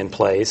 getting in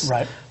place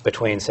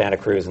between Santa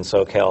Cruz and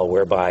Soquel,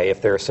 whereby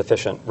if there are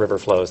sufficient river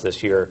flows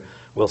this year,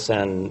 we'll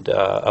send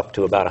up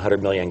to about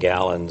 100 million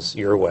gallons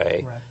your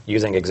way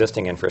using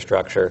existing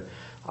infrastructure.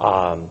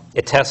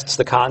 It tests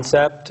the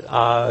concept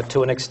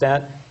to an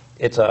extent.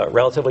 It's a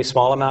relatively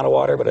small amount of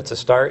water, but it's a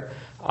start.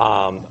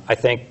 I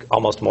think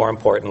almost more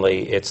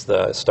importantly, it's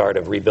the start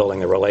of rebuilding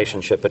the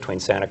relationship between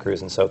Santa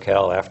Cruz and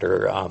Soquel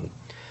after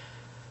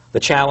the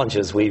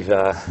challenges we've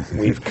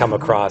come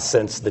across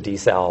since the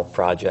desal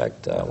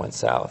project went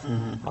south.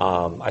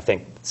 I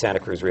think Santa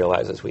Cruz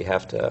realizes we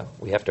have to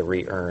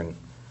re-earn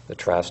the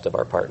trust of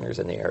our partners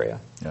in the area.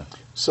 Yeah.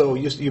 So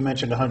you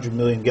mentioned 100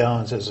 million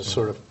gallons as a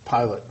sort of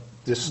pilot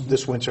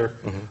this winter.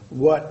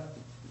 What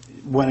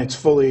when it's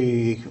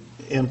fully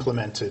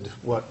implemented,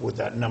 what would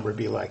that number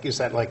be like? Is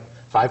that like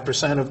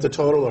 5% of the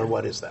total, or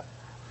what is that?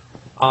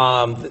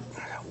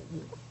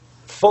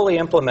 Fully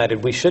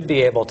implemented, we should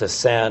be able to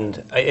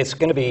send, it's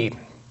going to be,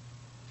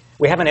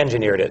 we haven't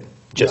engineered it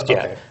just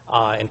Yeah,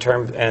 yet.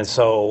 And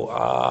so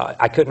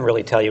I couldn't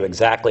really tell you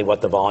exactly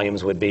what the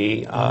volumes would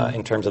be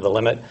in terms of the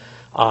limit.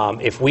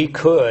 If we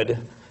could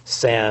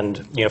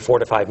send 4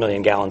 to 5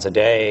 million gallons a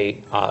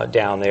day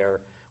down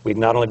there, we'd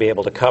not only be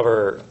able to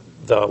cover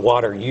the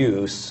water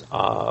use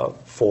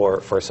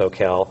for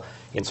SoCal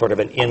in sort of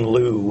an in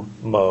lieu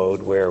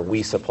mode where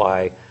we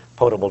supply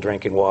potable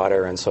drinking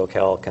water, and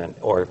SoCal can,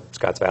 or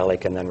Scotts Valley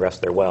can then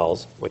rest their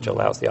wells, which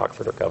allows the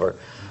aquifer to recover.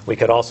 We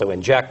could also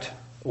inject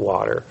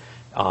water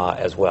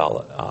as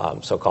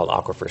well, so-called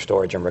aquifer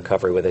storage and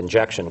recovery with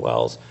injection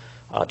wells,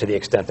 to the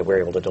extent that we're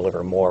able to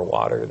deliver more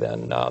water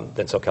than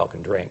SoCal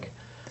can drink.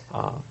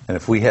 And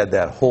if we had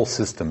that whole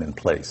system in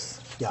place,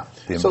 Yeah.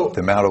 the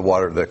amount of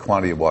water, the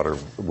quantity of water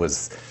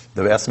was,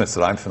 the estimates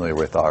that I'm familiar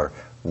with are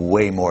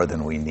way more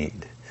than we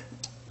need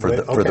for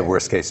the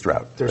worst case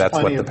drought. That's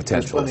what the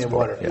potential is of for.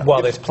 water. Yeah.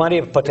 Well, there's plenty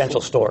of potential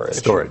storage.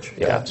 Storage.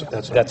 Yeah, That's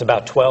right. that's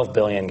about 12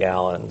 billion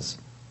gallons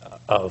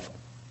of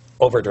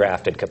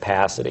overdrafted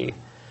capacity.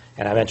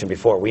 And I mentioned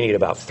before, we need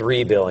about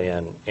 3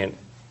 billion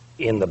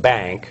in the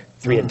bank,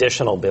 3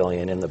 additional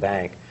billion in the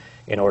bank,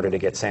 in order to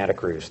get Santa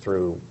Cruz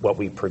through what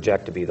we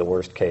project to be the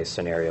worst case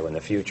scenario in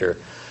the future.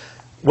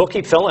 We'll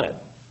keep filling it,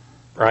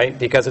 right?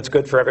 Because it's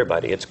good for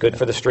everybody. It's good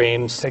for the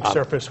streams. Take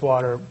surface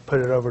water, put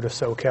it over to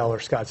SoCal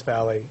or Scotts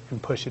Valley,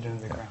 and push it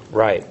into the ground.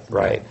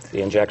 Right.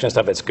 The injection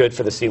stuff, it's good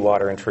for the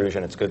seawater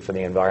intrusion. It's good for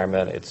the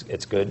environment.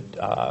 It's good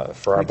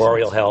for our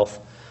boreal health,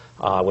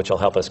 which will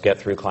help us get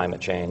through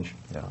climate change.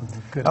 Yeah.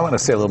 Good. I want to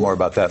say a little more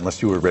about that,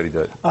 unless you were ready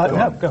to.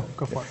 No,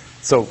 go for it.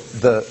 So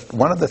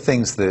one of the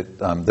things that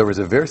there was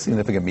a very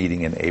significant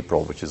meeting in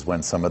April, which is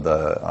when some of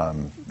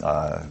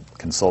the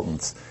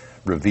consultants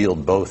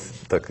revealed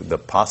both the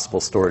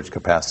possible storage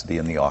capacity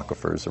in the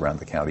aquifers around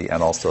the county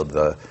and also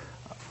the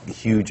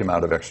huge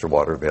amount of extra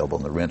water available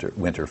in the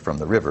winter from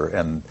the river.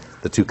 And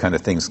the two kind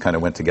of things kind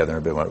of went together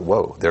and everybody went,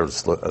 whoa,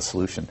 there's a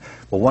solution.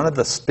 Well, one of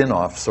the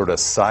spin-off sort of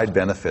side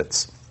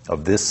benefits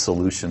of this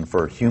solution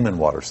for human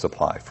water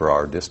supply for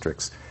our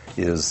districts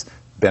is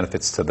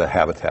benefits to the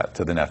habitat,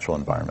 to the natural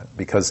environment.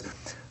 Because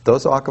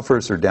those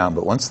aquifers are down,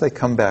 but once they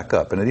come back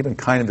up, and it even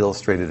kind of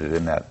illustrated it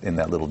in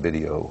that little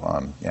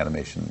video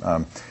animation,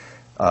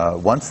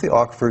 once the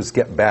aquifers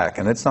get back,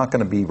 and it's not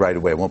going to be right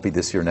away, it won't be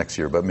this year, next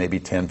year, but maybe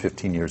 10,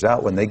 15 years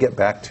out, when they get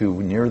back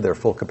to near their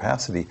full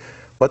capacity,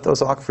 what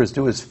those aquifers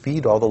do is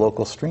feed all the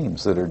local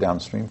streams that are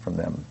downstream from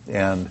them.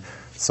 And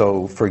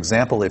so, for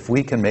example, if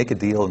we can make a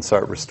deal and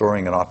start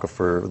restoring an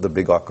aquifer, the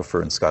big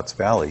aquifer in Scotts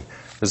Valley,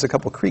 there's a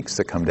couple creeks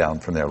that come down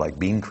from there, like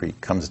Bean Creek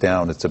comes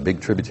down. It's a big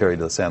tributary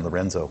to the San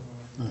Lorenzo.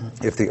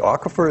 If the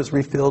aquifer is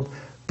refilled,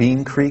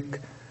 Bean Creek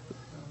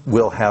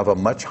will have a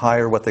much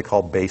higher what they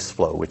call base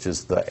flow, which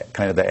is the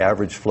kind of the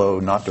average flow,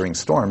 not during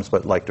storms,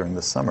 but like during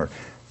the summer.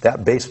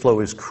 That base flow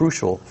is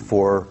crucial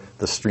for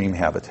the stream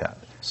habitat.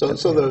 So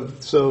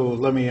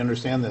let me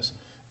understand this.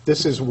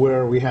 This is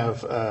where we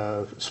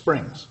have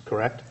springs,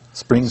 correct?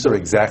 Springs are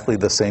exactly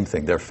the same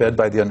thing. They're fed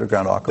by the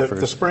underground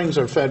aquifers. The springs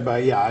are fed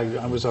by,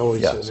 I was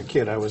always, as a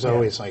kid, I was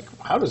always like,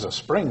 how does a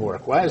spring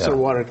work? Why is there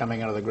water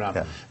coming out of the ground?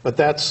 Yeah. But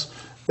that's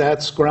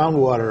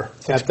groundwater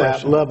at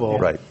that level.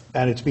 Right.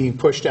 And it's being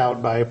pushed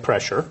out by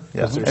pressure.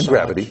 Yeah. 'cause there's And so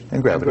gravity. much-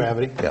 And gravity. And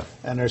gravity. Yeah.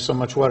 And there's so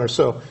much water.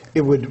 So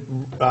it would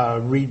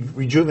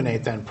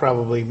rejuvenate then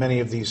probably many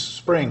of these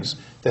springs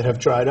that have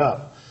dried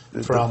up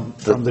from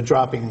the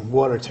dropping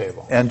water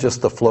table. And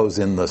just the flows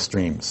in the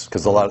streams,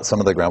 because some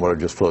of the groundwater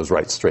just flows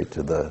right straight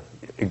to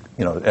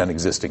an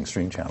existing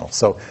stream channel.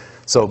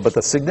 But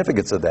the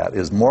significance of that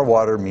is more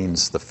water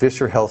means the fish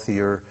are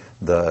healthier,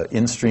 the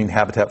in-stream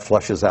habitat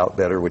flushes out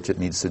better, which it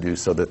needs to do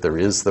so that there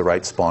is the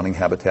right spawning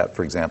habitat,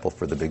 for example,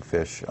 for the big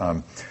fish.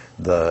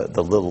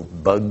 The little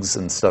bugs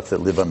and stuff that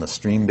live on the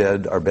stream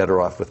bed are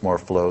better off with more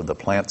flow. The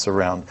plants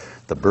around,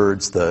 the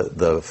birds,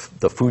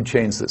 the food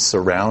chains that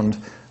surround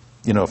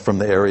from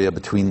the area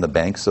between the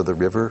banks of the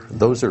river,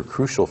 those are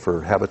crucial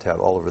for habitat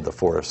all over the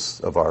forests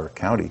of our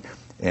county.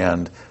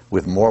 And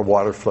with more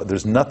water flow,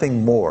 there's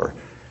nothing more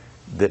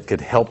that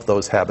could help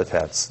those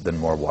habitats than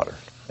more water.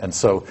 And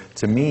so,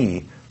 to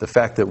me, the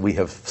fact that we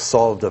have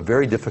solved a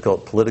very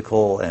difficult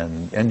political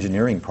and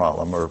engineering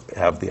problem, or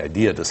have the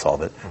idea to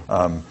solve it,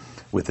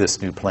 with this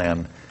new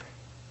plan,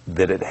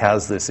 that it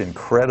has this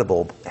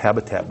incredible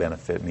habitat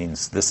benefit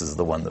means this is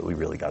the one that we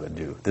really got to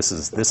do. This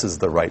is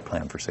the right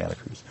plan for Santa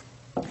Cruz.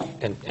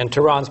 And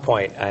to Ron's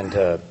point, and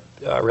to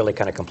really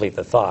kind of complete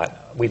the thought,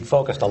 we've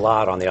focused a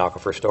lot on the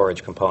aquifer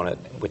storage component,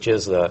 which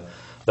is the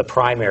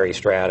primary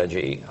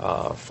strategy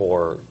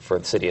for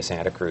the city of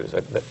Santa Cruz,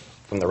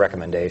 from the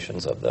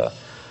recommendations of the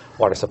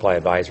Water Supply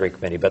Advisory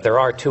Committee. But there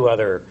are two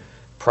other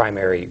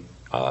primary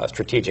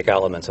strategic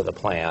elements of the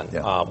plan,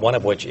 one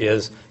of which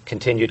is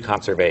continued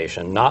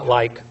conservation, not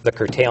like the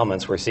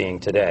curtailments we're seeing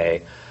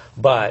today,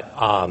 but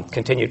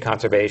continued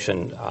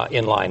conservation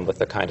in line with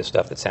the kind of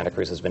stuff that Santa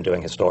Cruz has been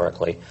doing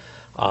historically.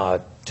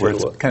 Where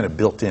it's kind of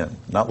built in,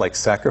 not like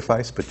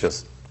sacrifice, but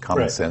just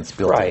common sense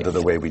built Right. into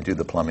the way we do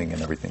the plumbing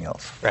and everything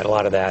else. Right, a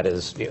lot of that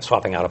is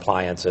swapping out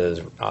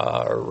appliances,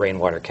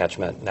 rainwater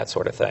catchment, and that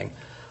sort of thing.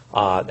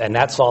 And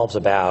that solves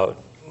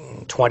about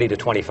 20 to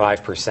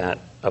 25%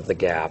 of the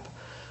gap.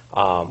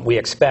 We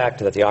expect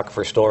that the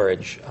aquifer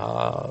storage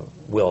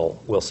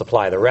will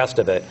supply the rest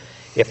of it.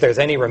 If there's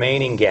any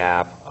remaining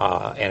gap,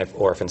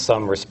 or if in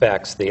some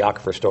respects the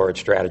aquifer storage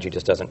strategy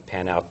just doesn't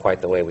pan out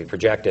quite the way we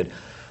projected,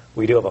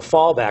 we do have a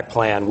fallback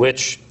plan,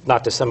 which,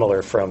 not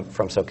dissimilar from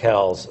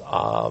Soquel's,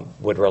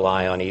 would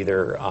rely on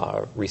either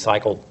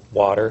recycled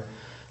water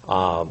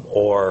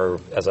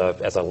or as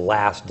a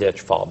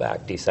last-ditch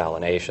fallback,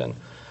 desalination.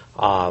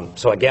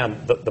 So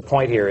again, the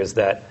point here is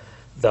that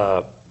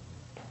the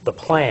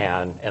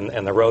plan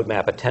and the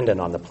roadmap attendant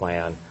on the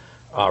plan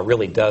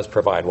really does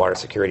provide water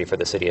security for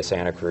the city of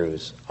Santa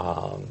Cruz,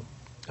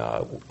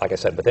 like I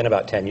said, within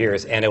about 10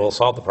 years, and it will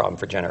solve the problem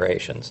for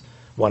generations,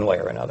 one way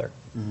or another.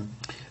 Mm-hmm.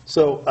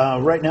 So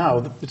right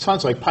now, it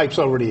sounds like pipes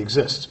already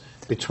exist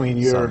between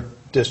your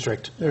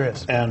district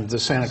and the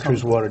Santa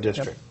Cruz Water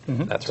District. Yep.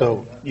 Mm-hmm. That's So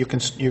right.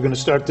 you're going to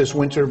start this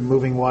winter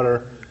moving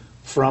water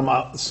from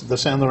the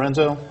San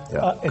Lorenzo?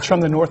 It's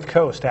from the North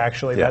Coast,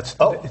 actually. Yeah.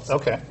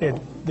 Okay.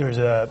 There's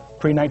a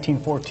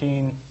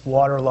pre-1914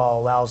 water law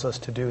allows us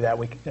to do that.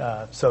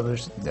 So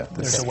there's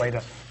a way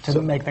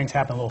to make things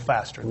happen a little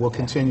faster. We'll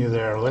continue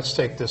there. Let's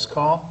take this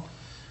call.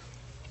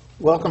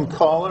 Welcome,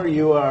 caller.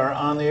 You are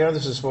on the air.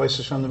 This is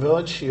Voices from the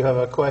Village. You have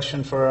a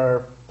question for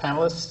our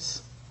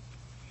panelists?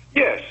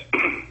 Yes.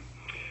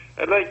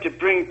 I'd like to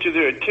bring to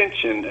their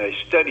attention a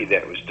study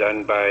that was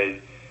done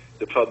by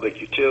the Public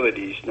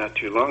Utilities not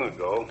too long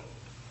ago,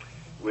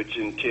 which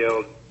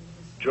entailed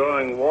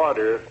drawing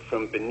water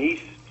from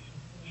beneath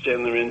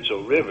San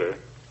Lorenzo River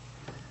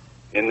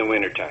in the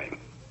wintertime.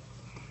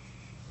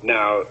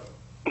 Now,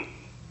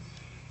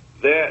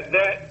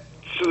 that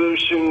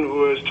solution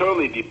was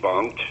totally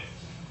debunked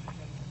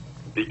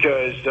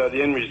because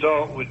the end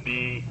result would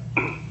be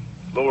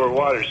lower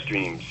water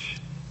streams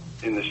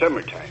in the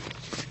summertime.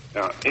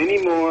 Now,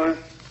 any more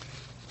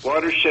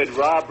watershed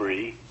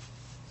robbery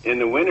in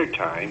the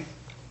wintertime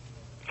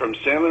from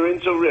San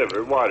Lorenzo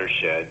River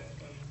watershed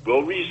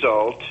will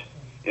result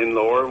in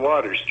lower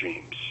water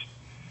streams.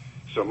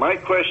 So my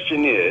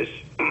question is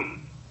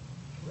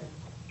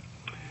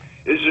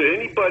there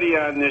anybody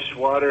on this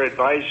Water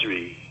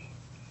Advisory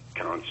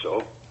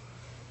Council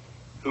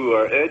who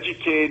are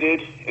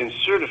educated and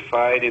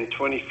certified in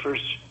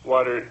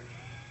 21st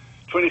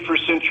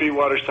century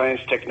water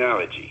science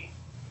technology?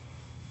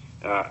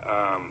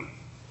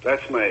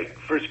 That's my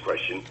first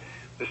question.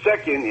 The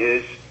second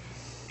is,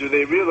 do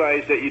they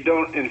realize that you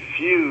don't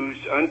infuse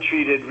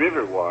untreated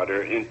river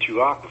water into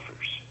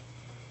aquifers?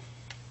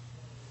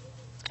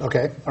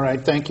 Okay. All right.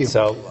 Thank you.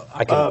 So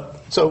I can.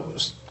 So,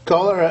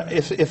 caller,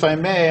 if I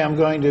may, I'm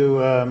going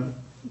to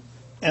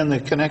end the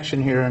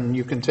connection here, and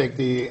you can take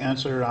the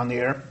answer on the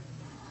air.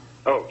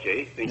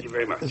 Okay. Thank you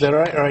very much. Is that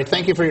all right? All right.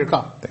 Thank you for your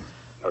call.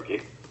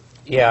 Okay.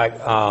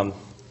 Yeah.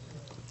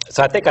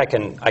 So I think I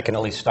can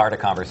at least start a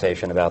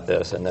conversation about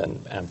this, and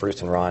then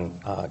Bruce and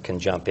Ron can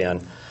jump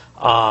in.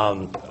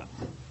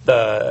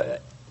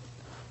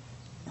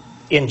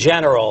 In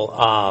general,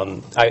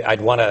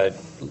 I'd want to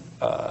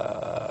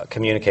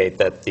communicate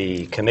that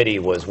the committee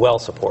was well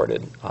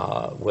supported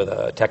with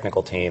a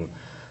technical team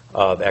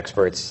of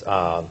experts.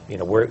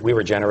 We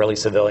were generally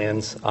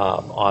civilians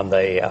on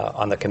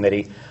the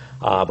committee,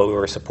 but we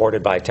were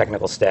supported by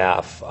technical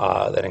staff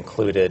that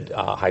included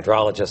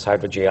hydrologists,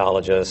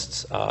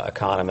 hydrogeologists,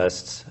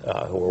 economists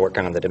who were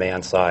working on the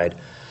demand side,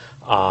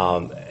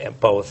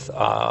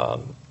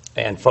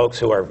 and folks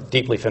who are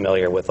deeply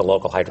familiar with the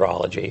local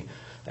hydrology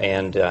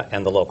and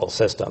the local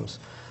systems.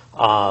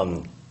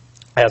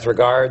 As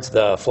regards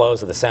the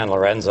flows of the San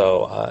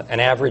Lorenzo, an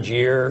average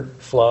year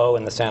flow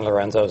in the San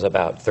Lorenzo is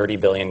about 30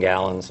 billion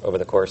gallons over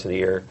the course of the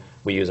year.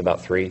 We use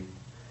about 3.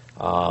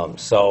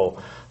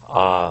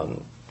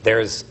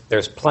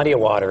 There's plenty of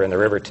water in the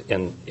river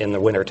in the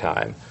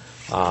wintertime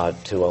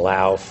to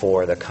allow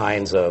for the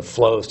kinds of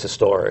flows to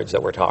storage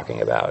that we're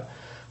talking about,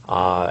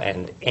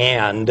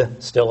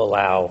 and still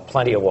allow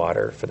plenty of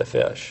water for the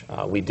fish.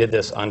 We did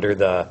this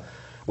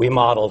we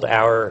modeled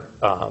our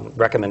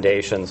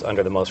recommendations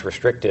under the most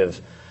restrictive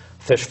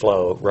fish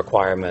flow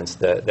requirements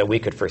that we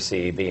could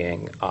foresee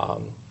being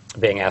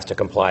asked to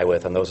comply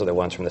with, and those are the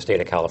ones from the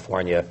state of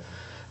California.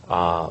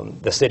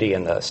 The city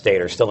and the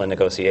state are still in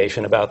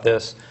negotiation about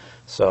this.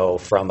 So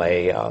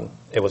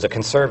it was a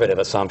conservative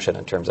assumption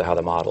in terms of how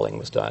the modeling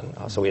was done.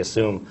 So we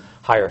assume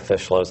higher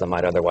fish flows than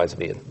might otherwise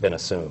have been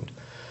assumed.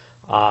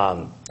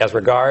 As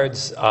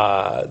regards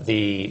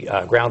the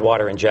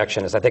groundwater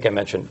injection, as I think I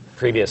mentioned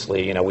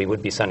previously, we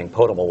would be sending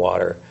potable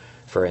water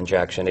for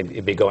injection.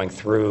 It'd be going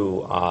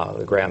through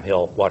the Graham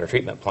Hill water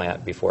treatment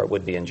plant before it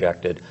would be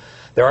injected.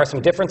 There are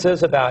some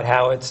differences about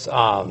how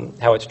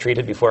it's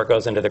treated before it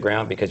goes into the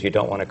ground, because you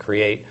don't want to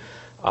create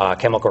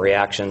chemical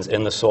reactions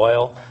in the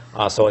soil.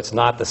 So it's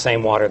not the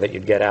same water that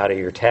you'd get out of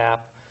your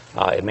tap.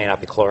 It may not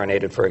be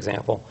chlorinated, for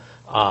example.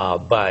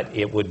 but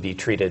it would be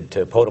treated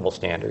to potable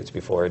standards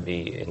before it'd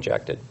be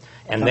injected.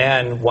 And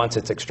then once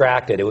it's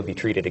extracted, it would be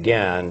treated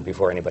again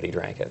before anybody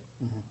drank it.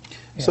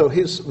 So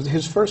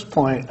his first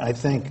point, I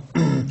think,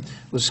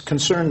 was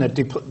concerned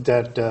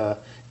that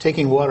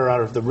taking water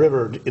out of the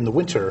river in the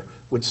winter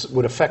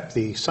would affect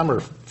the summer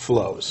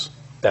flows.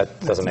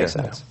 That doesn't make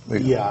sense.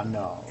 Yeah,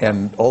 no.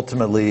 And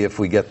ultimately, if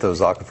we get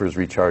those aquifers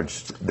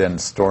recharged, then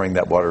storing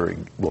that water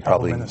will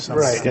probably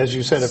Right, as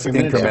you said a few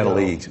minutes ago,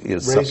 incrementally raising the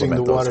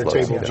supplement those water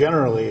flows. table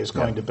generally is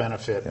going to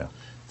benefit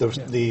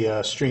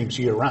the streams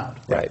year-round.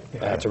 Right.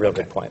 That's a real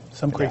good point.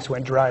 Some creeks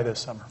went dry this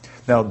summer.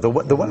 Now, the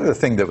one other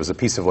thing that was a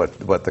piece of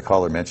what the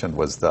caller mentioned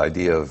was the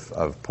idea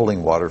of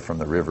pulling water from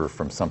the river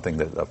from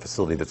a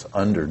facility that's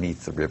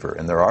underneath the river.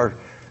 And there are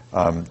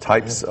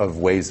types of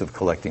ways of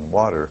collecting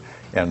water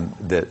and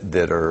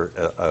that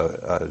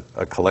are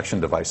collection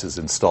devices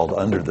installed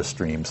under the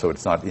stream, so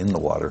it's not in the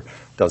water,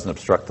 doesn't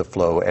obstruct the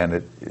flow, and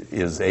it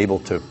is able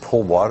to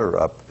pull water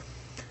up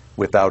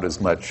without as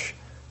much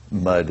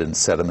mud and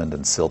sediment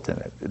and silt in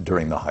it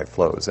during the high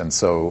flows. And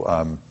so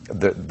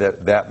that's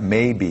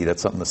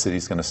something the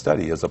city's going to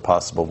study as a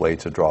possible way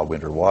to draw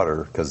winter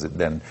water, because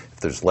then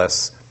if there's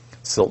less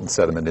silt and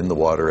sediment in the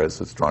water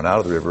as it's drawn out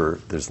of the river,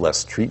 there's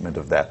less treatment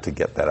of that to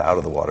get that out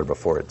of the water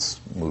before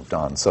it's moved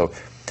on. So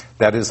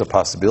that is a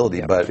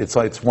possibility, but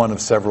it's one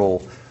of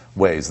several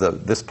ways.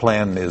 This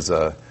plan is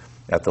at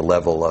the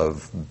level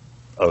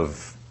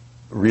of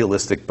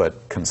realistic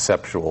but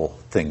conceptual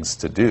things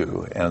to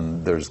do,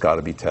 and there's got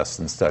to be tests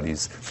and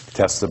studies,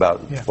 tests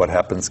about what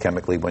happens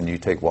chemically when you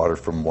take water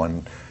from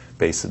one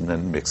basin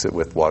and mix it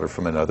with water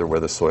from another where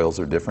the soils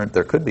are different.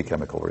 There could be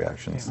chemical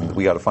reactions. And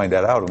we got to find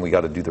that out, and we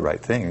got to do the right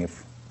thing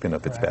if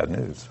it's bad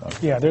news. So.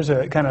 Yeah, there's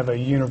a kind of a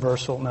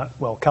universal,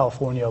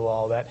 California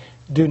law that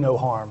do no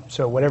harm.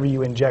 So whatever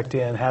you inject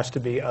in has to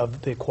be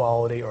of the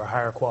quality or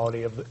higher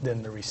quality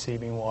than the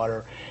receiving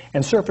water.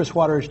 And surface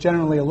water is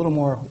generally a little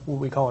more what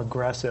we call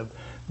aggressive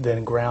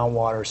than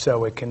groundwater.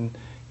 So it can,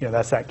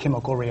 that's that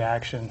chemical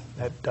reaction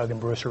that Doug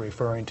and Bruce are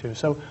referring to.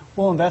 So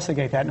we'll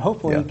investigate that and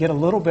hopefully get a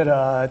little bit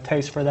of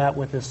taste for that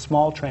with this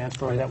small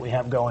transfer that we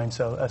have going.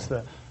 So that's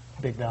the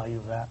big value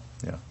of that.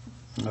 Yeah.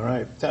 All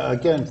right.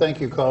 Again,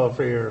 thank you, caller,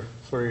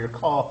 for your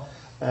call.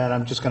 And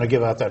I'm just going to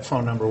give out that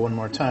phone number one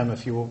more time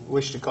if you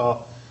wish to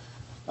call.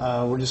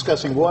 We're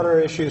discussing water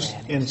issues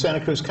in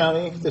Santa Cruz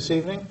County this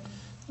evening.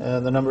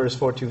 The number is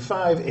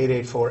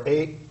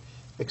 425-8848,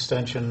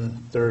 extension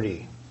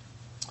 30.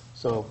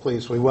 So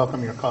please, we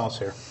welcome your calls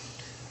here.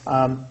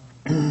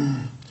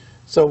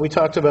 So we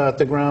talked about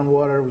the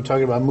groundwater, we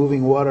talked about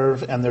moving water,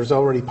 and there's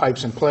already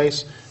pipes in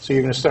place. So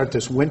you're going to start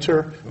this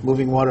winter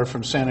moving water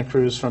from Santa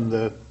Cruz, from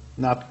the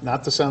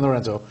not the San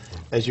Lorenzo,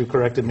 as you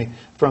corrected me,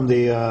 from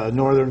the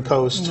northern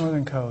coast.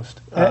 Northern coast.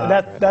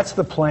 That's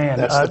the plan.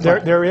 That's the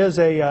plan. There is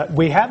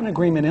we have an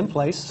agreement in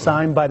place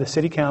signed by the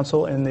City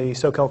Council and the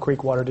Soquel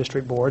Creek Water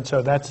District Board,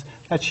 so that's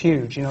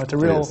huge. It's a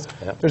real,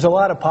 there's a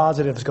lot of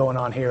positives going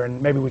on here,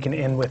 and maybe we can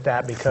end with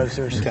that because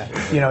there's,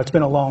 it's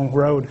been a long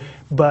road.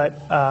 But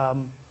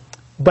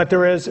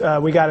there is,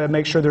 we got to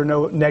make sure there are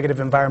no negative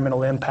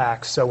environmental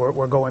impacts, so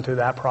we're going through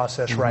that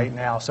process right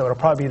now. So it'll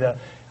probably be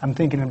I'm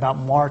thinking about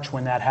March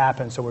when that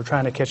happens, so we're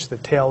trying to catch the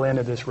tail end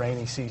of this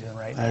rainy season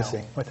right now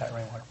with that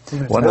rainwater.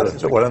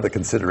 One of the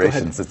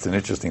considerations that's an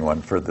interesting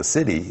one for the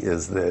city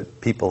is that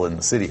people in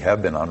the city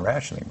have been on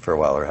rationing for a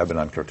while, or have been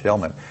on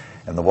curtailment.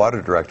 And the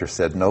water director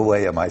said, no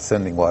way am I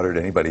sending water to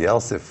anybody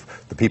else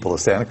if the people of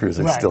Santa Cruz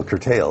are still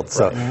curtailed.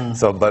 So,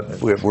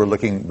 but we're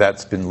looking,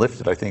 that's been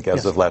lifted, I think,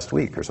 as of last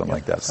week or something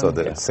like that, so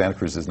that Santa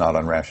Cruz is not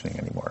on rationing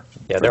anymore.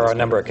 Yeah, there are a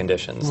number of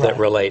conditions that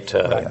relate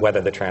to whether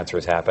the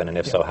transfers happen, and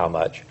if so, how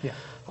much.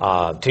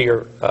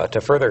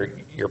 To further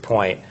your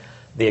point,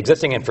 the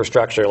existing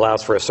infrastructure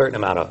allows for a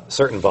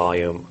certain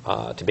volume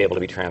to be able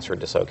to be transferred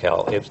to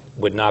Soquel. It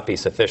would not be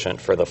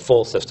sufficient for the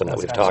full system that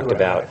we've talked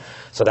about.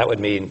 So that would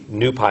mean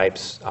new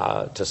pipes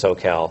to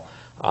Soquel,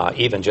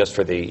 even just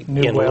for the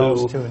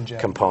in-lieu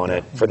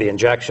component. For the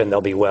injection,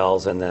 there'll be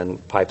wells and then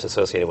pipes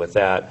associated with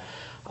that.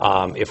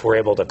 If we're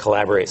able to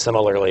collaborate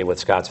similarly with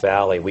Scotts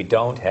Valley, we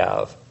don't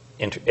have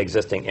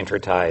existing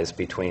interties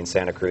between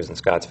Santa Cruz and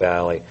Scotts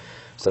Valley.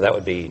 So that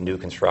would be new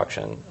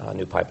construction,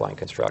 new pipeline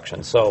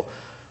construction. So.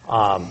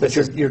 But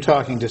you're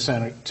talking to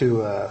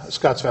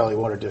Scotts Valley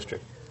Water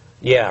District.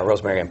 Yeah,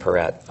 Rosemary and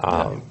Perrette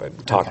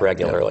talk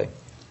regularly.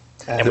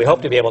 And we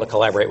hope to be able to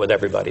collaborate with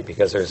everybody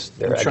because there's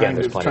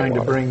plenty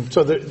of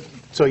water.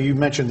 So you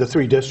mentioned the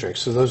three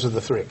districts, so those are the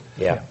three.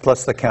 Yeah.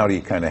 Plus the county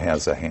kind of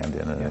has a hand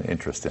in it, an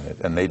interest in it,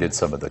 and they did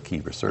some of the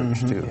key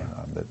research too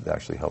that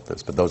actually helped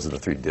us. But those are the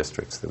three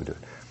districts that would do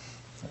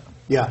it.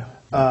 Yeah.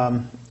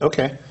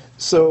 Okay.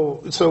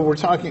 So we're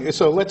talking.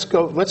 So let's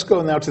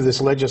go now to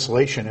this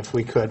legislation, if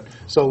we could.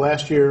 So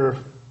last year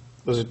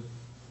was it?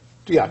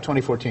 Yeah,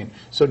 2014.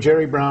 So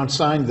Jerry Brown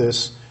signed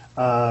this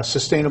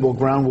Sustainable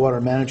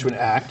Groundwater Management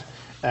Act,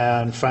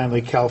 and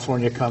finally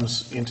California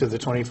comes into the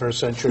 21st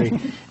century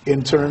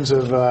in terms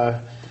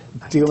of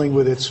dealing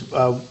with its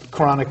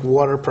chronic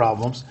water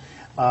problems.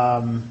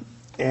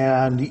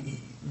 And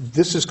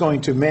this is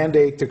going to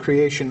mandate the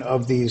creation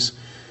of these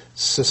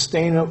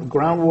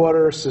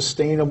groundwater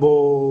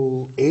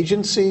sustainable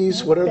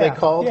agencies. What are they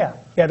called? Yeah,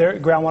 they're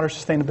groundwater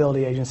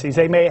sustainability agencies.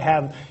 They may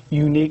have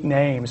unique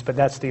names, but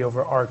that's the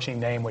overarching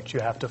name which you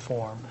have to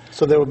form.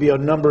 So there will be a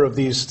number of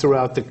these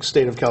throughout the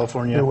state of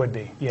California? There would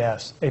be,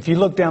 yes. If you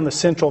look down the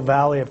Central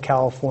Valley of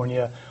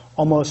California,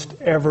 almost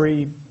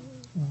every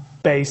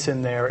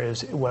basin there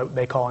is what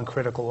they call in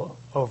critical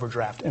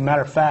overdraft. As a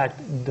matter of fact,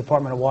 the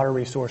Department of Water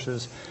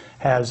Resources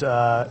has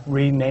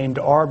renamed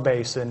our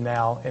basin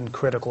now in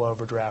critical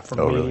overdraft from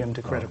medium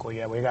to critical.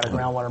 Yeah, we got a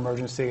groundwater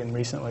emergency, and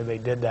recently they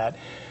did that.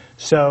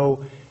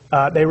 So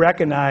they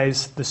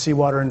recognize the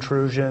seawater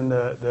intrusion,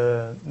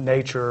 the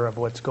nature of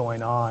what's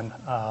going on.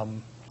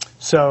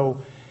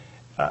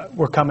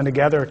 We're coming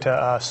together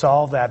to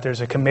solve that. There's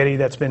a committee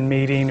that's been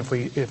meeting.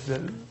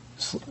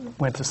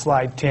 Went to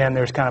slide 10,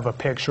 there's kind of a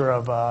picture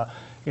of,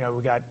 we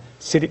got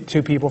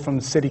two people from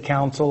the city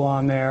council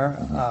on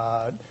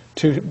there,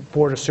 two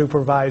board of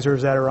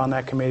supervisors that are on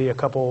that committee, a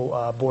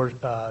couple board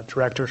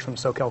directors from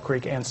Soquel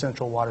Creek and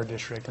Central Water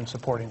District and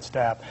supporting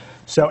staff.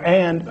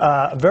 And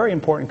a very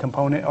important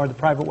component are the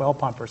private well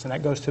pumpers, and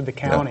that goes to the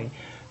county. Yep.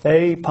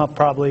 They pump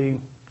probably,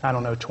 I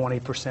don't know,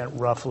 20%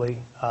 roughly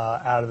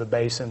out of the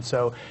basin.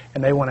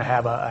 And they want to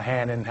have a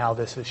hand in how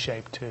this is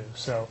shaped too.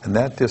 And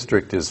that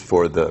district is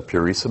for the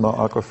Purissima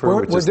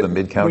Aquifer, which is the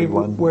mid-county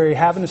one? We're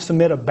having to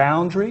submit a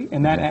boundary,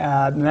 and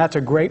that's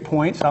a great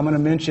point. So I'm going to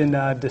mention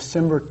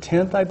December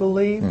 10th, I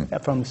believe,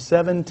 from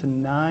 7 to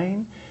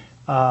 9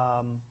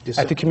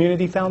 at the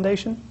Community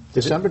Foundation.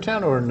 December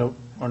 10th or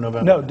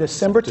November? No,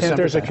 December 10th.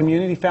 There's a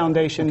Community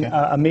Foundation,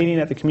 okay. A meeting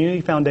at the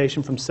Community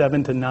Foundation from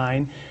 7 to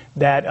 9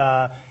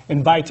 that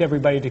invites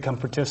everybody to come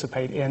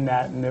participate in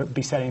that, and they'll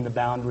be setting the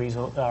boundaries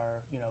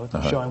or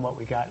showing what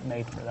we got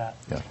made for that.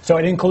 Yeah. So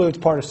it includes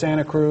part of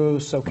Santa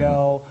Cruz,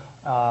 Soquel,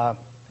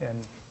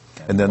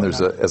 and then there's,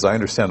 as I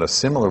understand, a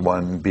similar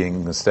one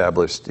being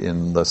established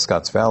in the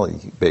Scotts Valley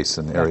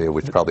Basin area,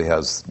 which probably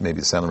has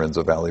maybe San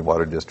Lorenzo Valley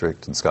Water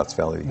District and Scotts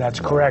Valley. That's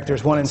correct.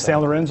 There's one in San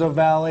Lorenzo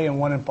Valley and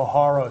one in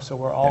Pajaro, so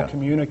we're all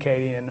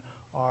communicating, and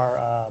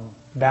our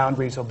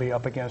boundaries will be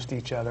up against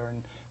each other,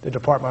 and the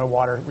Department of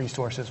Water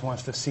Resources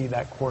wants to see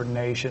that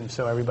coordination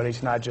so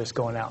everybody's not just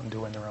going out and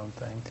doing their own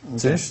thing.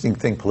 It's an interesting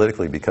thing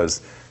politically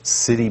because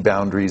city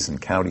boundaries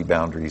and county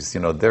boundaries,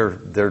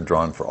 they're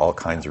drawn for all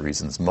kinds of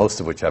reasons, most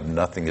of which have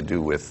nothing to do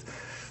with,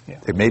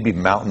 it may be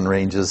mountain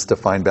ranges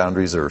define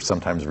boundaries, or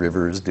sometimes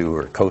rivers do,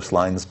 or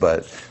coastlines,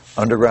 but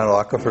underground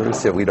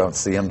aquifers, we don't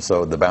see them,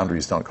 so the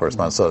boundaries don't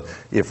correspond. So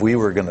if we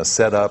were going to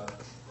set up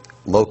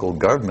local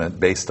government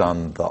based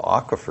on the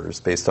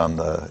aquifers, based on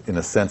in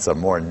a sense, a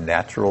more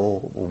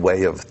natural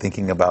way of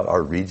thinking about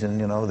our region,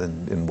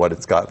 than in what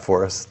it's got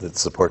for us that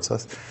supports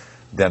us,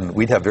 then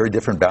we'd have very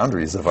different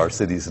boundaries of our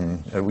cities,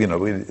 and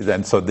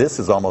and so this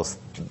is almost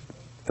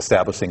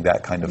establishing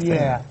that kind of thing.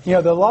 Yeah,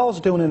 the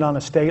law's doing it on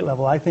a state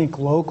level. I think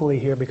locally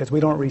here, because we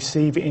don't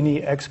receive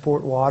any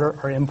export water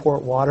or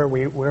import water,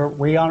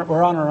 we're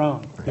on our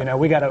own.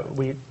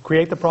 We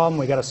create the problem,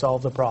 we got to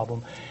solve the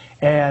problem,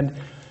 and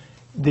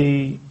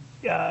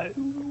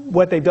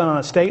what they've done on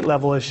a state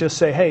level is just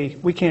say, hey,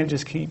 we can't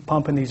just keep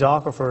pumping these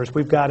aquifers.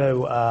 We've got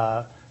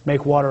to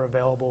make water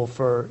available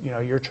for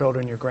your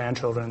children, your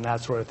grandchildren, and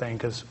that sort of thing,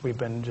 because we've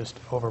been just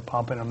over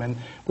pumping them, and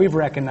we've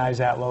recognized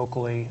that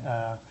locally,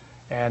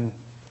 and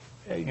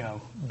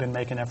been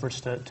making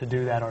efforts to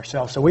do that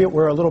ourselves. So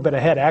we're a little bit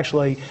ahead.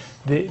 Actually,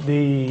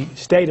 the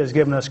state has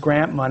given us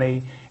grant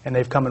money, and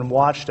they've come and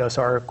watched us.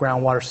 Our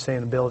groundwater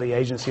sustainability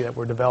agency that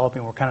we're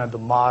developing, we're kind of the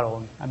model,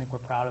 and I think we're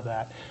proud of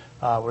that.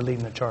 We're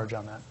leading the charge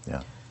on that.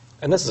 Yeah.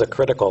 And this is a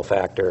critical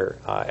factor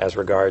as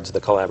regards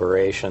the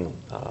collaboration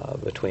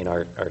between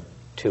our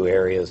two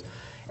areas,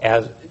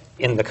 as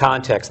in the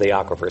context of the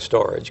aquifer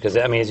storage. Because,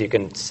 as you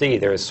can see,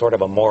 there is sort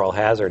of a moral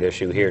hazard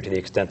issue here to the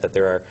extent that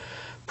there are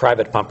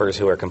private pumpers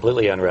who are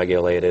completely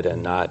unregulated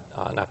and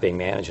not being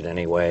managed in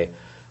any way,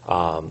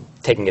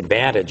 taking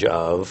advantage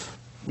of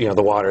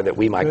the water that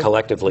we might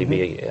collectively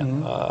be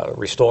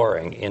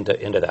restoring into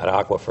that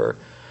aquifer.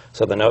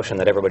 So the notion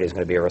that everybody's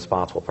going to be a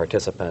responsible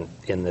participant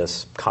in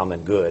this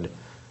common good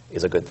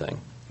is a good thing.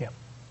 Yeah.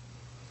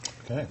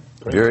 Okay.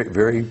 Very,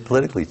 very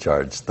politically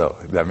charged, though.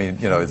 In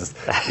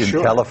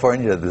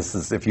California, this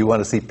is, if you want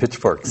to see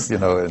pitchforks,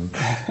 and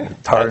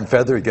tar and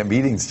feather at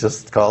meetings,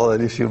 just call an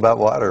issue about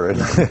water.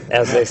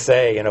 As they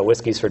say,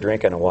 whiskey's for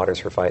drinking and water's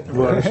for fighting.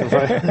 Water's for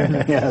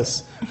fighting.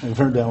 Yes, I've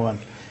heard that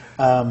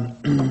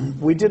one.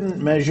 We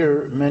didn't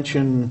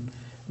mention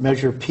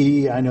Measure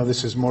P. I know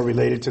this is more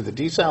related to the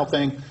desal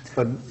thing,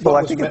 but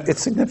I think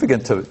it's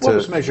significant to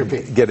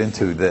get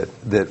into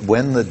that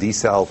when the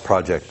desal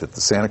project that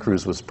the Santa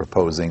Cruz was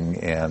proposing,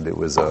 and it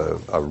was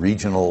a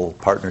regional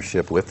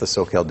partnership with the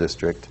Soquel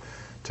District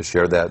to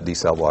share that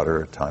desal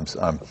water at times.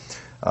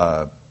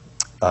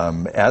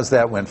 As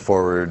that went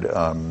forward,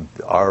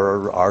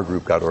 our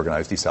group got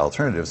organized, Desal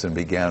Alternatives, and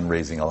began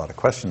raising a lot of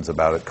questions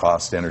about it: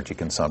 cost, energy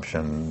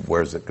consumption,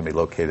 where is it going to be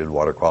located,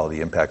 water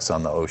quality, impacts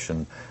on the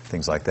ocean,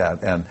 things like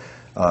that. And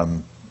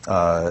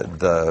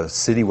the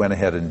city went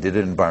ahead and did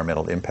an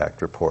environmental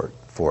impact report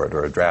for it,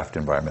 or a draft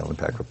environmental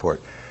impact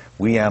report.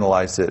 We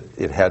analyzed it.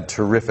 It had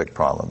terrific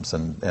problems,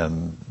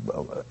 and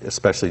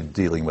especially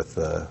dealing with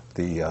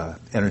the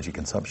energy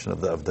consumption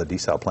of the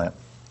desal plant.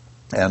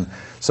 And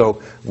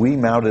so we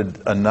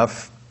mounted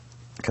enough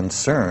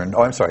concern.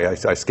 Oh, I'm sorry,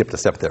 I skipped a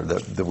step there.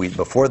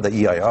 Before the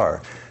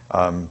EIR,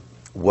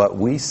 what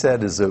we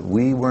said is that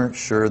we weren't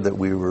sure that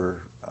we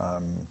were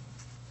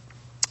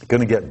going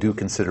to get due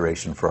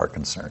consideration for our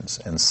concerns.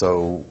 And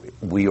so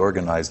we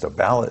organized a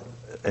ballot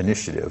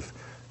initiative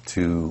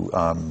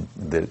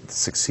that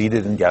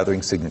succeeded in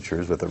gathering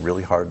signatures with a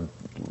really hard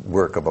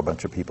work of a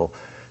bunch of people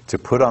to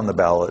put on the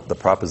ballot the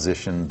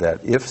proposition that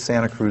if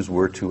Santa Cruz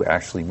were to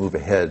actually move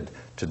ahead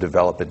to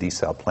develop a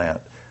desal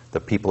plant, the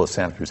people of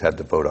Santa Cruz had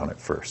to vote on it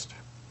first.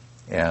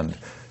 And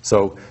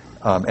so,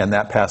 and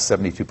that passed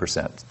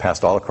 72%,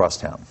 passed all across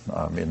town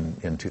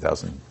in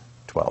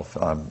 2012.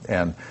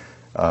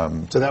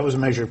 So that was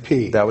Measure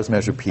P. That was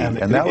Measure P. And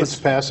that its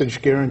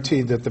passage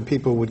guaranteed that the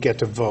people would get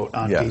to vote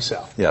on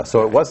desal. Yeah,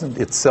 so it wasn't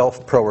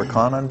itself pro or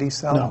con on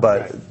desal, No,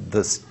 but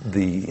right.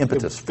 the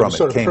impetus It from was it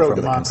sort of came from the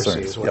pro-democracy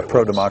concerns. is what Yeah, it was,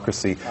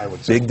 pro-democracy, I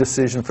would say. big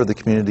decision for the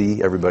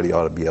community, everybody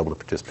ought to be able to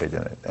participate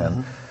in it.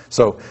 And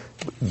so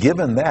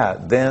given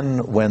that,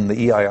 then when the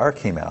EIR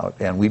came out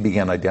and we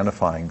began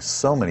identifying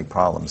so many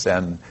problems,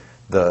 and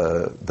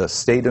the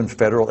state and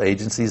federal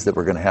agencies that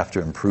were going to have to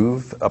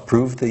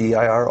approve the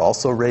EIR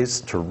also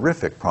raised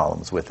terrific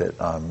problems with it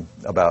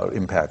about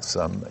impacts,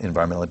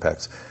 environmental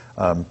impacts.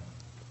 And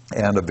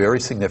a very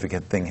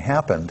significant thing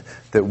happened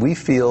that we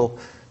feel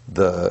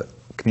the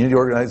community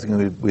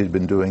organizing we'd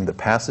been doing, the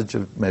passage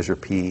of Measure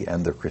P,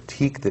 and the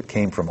critique that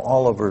came from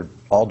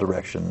all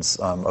directions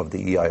of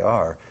the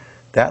EIR,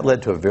 that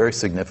led to a very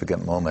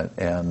significant moment,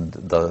 and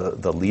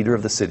the leader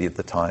of the city at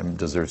the time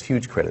deserves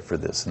huge credit for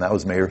this, and that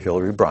was Mayor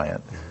Hillary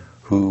Bryant,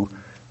 who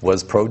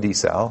was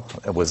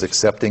pro-desal, was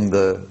accepting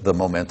the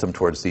momentum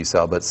towards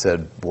desal, but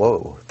said,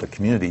 whoa, the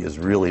community is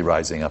really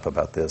rising up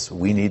about this.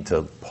 We need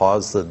to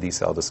pause the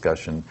desal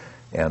discussion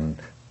and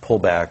pull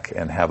back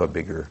and have a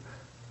bigger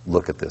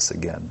look at this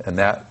again. And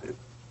that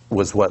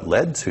was what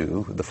led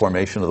to the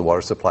formation of the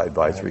Water Supply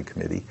Advisory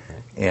Committee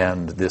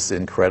and this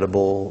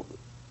incredible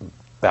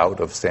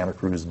bout of Santa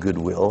Cruz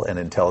goodwill and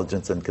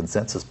intelligence and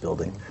consensus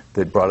building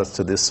that brought us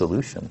to this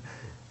solution.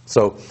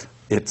 So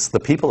it's the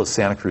people of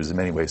Santa Cruz in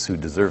many ways who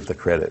deserve the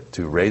credit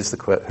to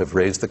have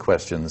raised the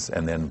questions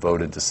and then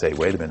voted to say,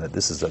 wait a minute,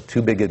 this is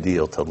too big a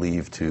deal to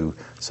leave to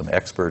some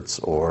experts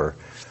or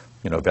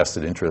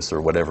vested interests or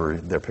whatever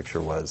their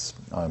picture was.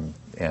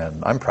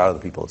 And I'm proud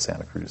of the people of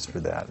Santa Cruz for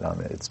that.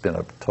 It's been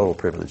a total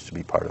privilege to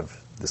be part of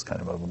this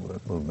kind of a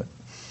movement.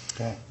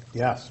 Okay.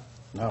 Yes.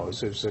 No,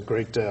 it was a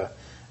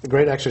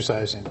great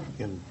exercise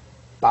in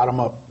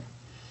bottom-up,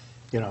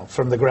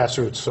 from the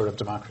grassroots sort of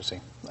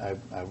democracy.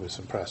 I was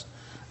impressed.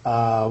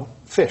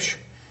 Fish.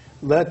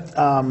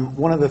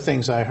 One of the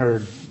things I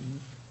heard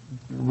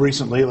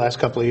recently, last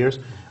couple of years,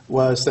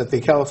 was that the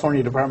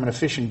California Department of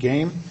Fish and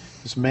Game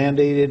has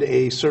mandated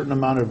a certain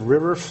amount of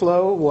water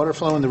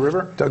flow in the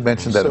river. Doug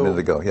mentioned that a minute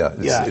ago,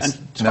 yeah.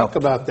 And talk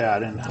about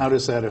that, and how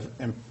does that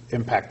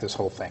impact this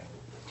whole thing?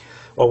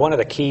 Well,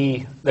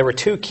 there were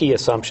two key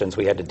assumptions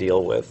we had to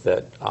deal with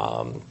that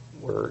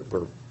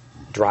were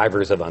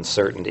drivers of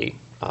uncertainty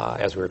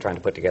as we were trying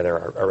to put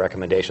together our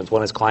recommendations.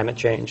 One is climate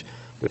change.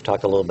 We've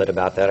talked a little bit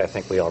about that. I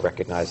think we all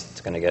recognize it's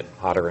going to get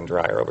hotter and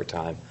drier over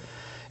time.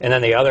 And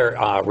then the other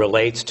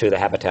relates to the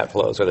habitat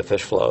flows or the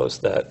fish flows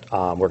that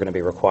we're going to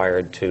be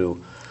required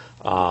to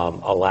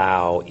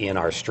allow in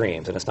our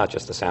streams. And it's not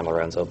just the San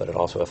Lorenzo, but it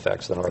also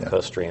affects the North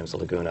Coast streams, the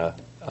Laguna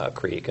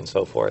Creek, and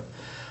so forth.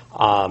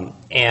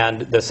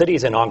 And the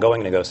city's in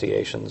ongoing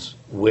negotiations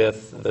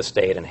with the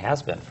state, and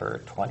has been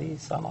for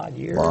 20-some-odd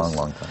years.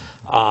 Long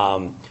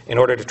time. In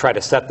order to try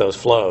to set those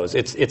flows.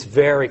 It's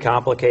very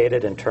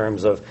complicated in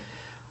terms of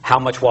how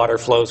much water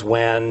flows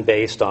when,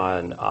 based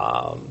on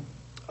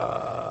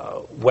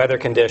weather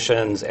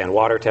conditions and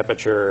water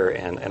temperature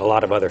and a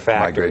lot of other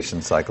factors.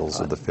 Migration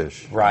cycles of the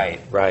fish. Right.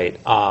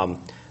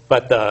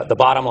 But the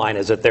bottom line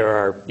is that there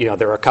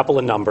are a couple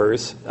of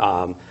numbers.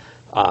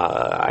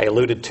 I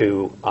alluded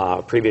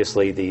to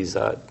previously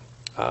the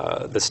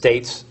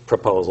state's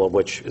proposal,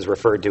 which is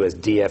referred to as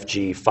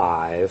DFG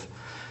 5.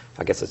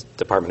 I guess it's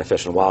Department of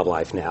Fish and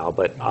Wildlife now,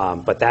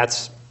 but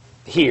that's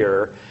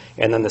here,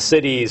 and then the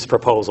city's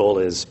proposal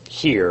is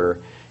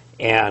here,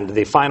 and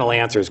the final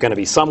answer is going to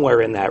be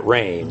somewhere in that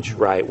range,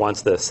 right?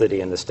 Once the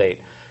city and the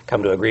state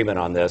come to agreement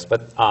on this,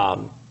 but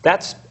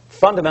that's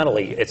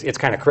fundamentally, it's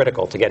kind of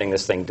critical to getting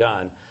this thing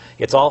done.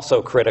 It's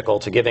also critical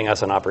to giving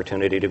us an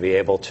opportunity to be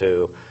able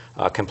to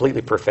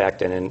completely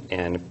perfect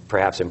and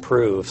perhaps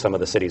improve some of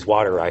the city's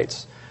water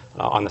rights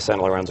on the San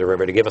Lorenzo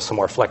River, to give us some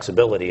more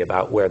flexibility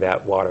about where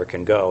that water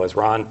can go. As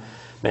Ron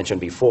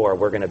mentioned before,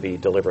 we're going to be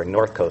delivering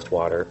North Coast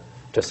water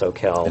to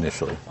SoCal.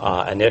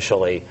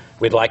 Initially.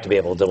 We'd like to be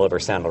able to deliver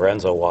San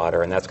Lorenzo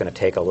water, and that's going to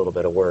take a little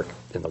bit of work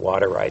in the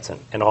water rights,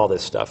 and all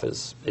this stuff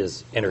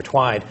is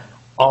intertwined.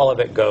 All of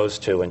it goes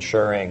to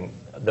ensuring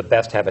the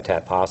best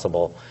habitat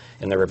possible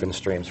in the river and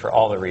streams for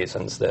all the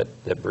reasons that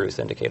Bruce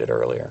indicated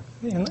earlier.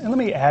 And let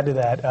me add to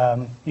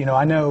that. You know,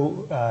 I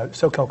know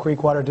Soquel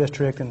Creek Water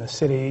District and the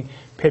city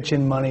pitch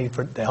in money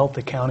to help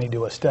the county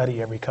do a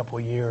study every couple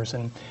of years.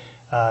 And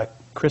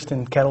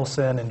Kristen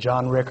Kettleson and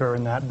John Ricker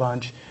and that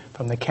bunch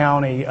from the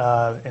county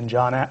and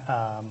John,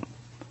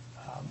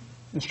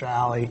 Mr.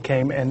 Alley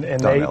came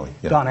and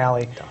Don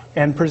Alley,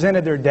 and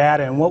presented their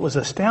data. And what was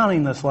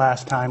astounding this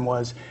last time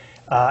was,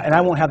 and I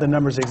won't have the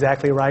numbers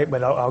exactly right,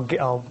 but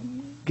I'll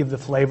give the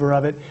flavor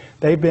of it.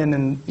 They've been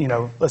in, you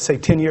know, let's say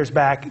 10 years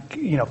back,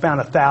 you know, found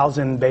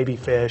 1,000 baby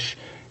fish.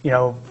 You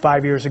know,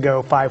 5 years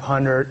ago,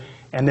 500,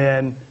 and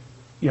then,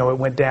 you know, it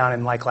went down,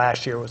 and like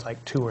last year it was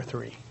like 2 or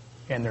 3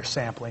 in their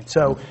sampling.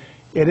 So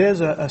it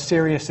is a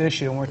serious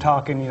issue, and we're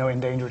talking, you know,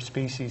 endangered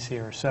species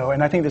here. So,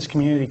 and I think this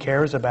community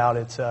cares about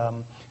its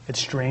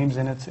streams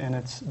and its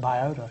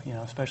biota, you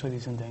know, especially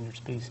these endangered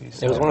species.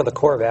 So. It was one of the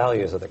core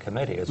values of the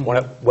committee. It was one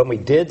of, when we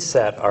did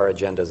set our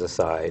agendas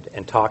aside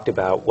and talked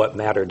about what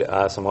mattered to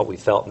us and what we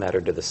felt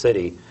mattered to the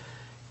city,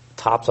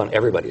 tops on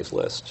everybody's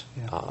list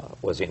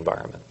was the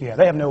environment. Yeah,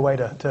 they have no way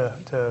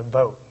to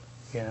vote,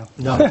 you know.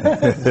 No.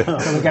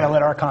 So we've got to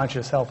let our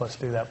conscience help us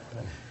do that.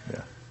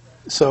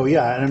 So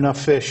yeah, and enough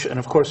fish, and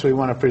of course we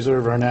want to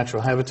preserve our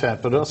natural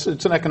habitat, but also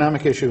it's an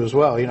economic issue as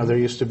well. You know, there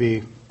used to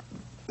be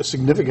a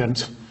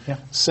significant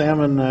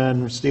salmon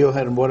and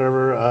steelhead and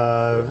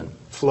whatever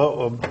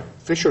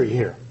fishery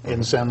here in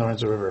the San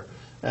Lorenzo River,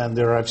 and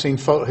I've seen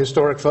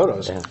historic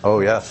photos. Yeah. Oh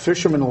yeah,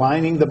 fishermen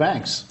lining the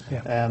banks,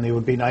 and it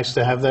would be nice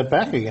to have that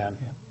back again.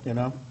 You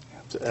know,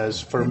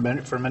 as for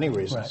many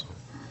reasons.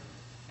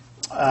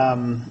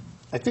 Right.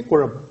 I think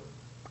we're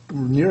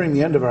nearing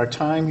the end of our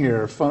time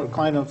here.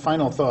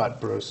 Final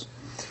thought, Bruce.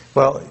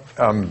 Well,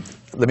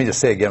 let me just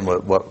say again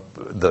what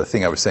the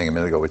thing I was saying a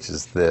minute ago, which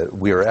is that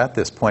we are at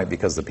this point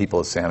because the people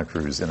of Santa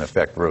Cruz, in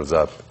effect, rose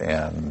up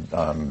and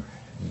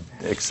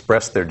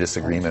expressed their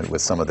disagreement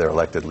with some of their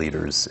elected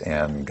leaders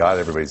and got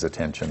everybody's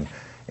attention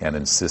and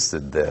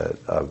insisted that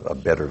a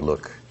better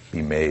look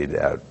be made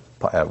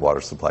at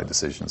water supply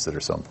decisions that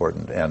are so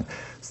important. And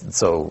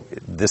so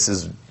this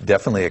is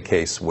definitely a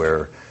case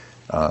where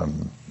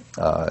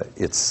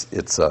it's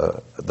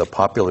the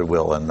popular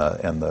will and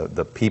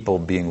the people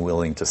being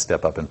willing to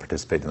step up and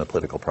participate in the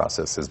political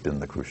process has been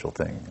the crucial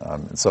thing.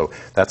 And so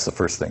that's the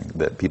first thing,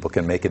 that people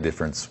can make a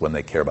difference when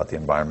they care about the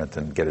environment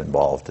and get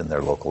involved in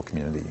their local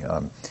community.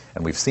 And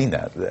we've seen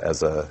that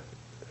as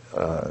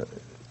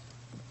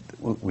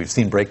we've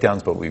seen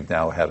breakdowns, but we've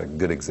now had a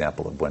good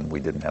example of when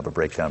we didn't have a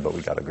breakdown, but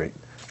we got a great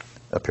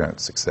apparent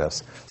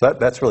success. So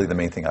that's really the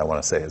main thing I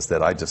want to say, is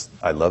that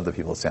I love the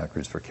people of Santa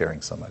Cruz for caring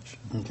so much.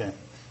 Okay.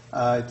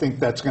 I think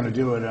that's going to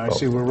do it. I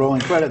see we're rolling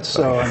credits,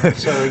 so I'm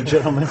sorry,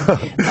 gentlemen.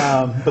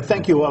 But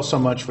thank you all so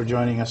much for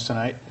joining us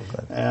tonight.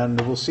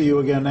 And we'll see you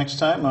again next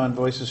time on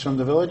Voices from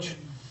the Village.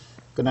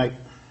 Good night.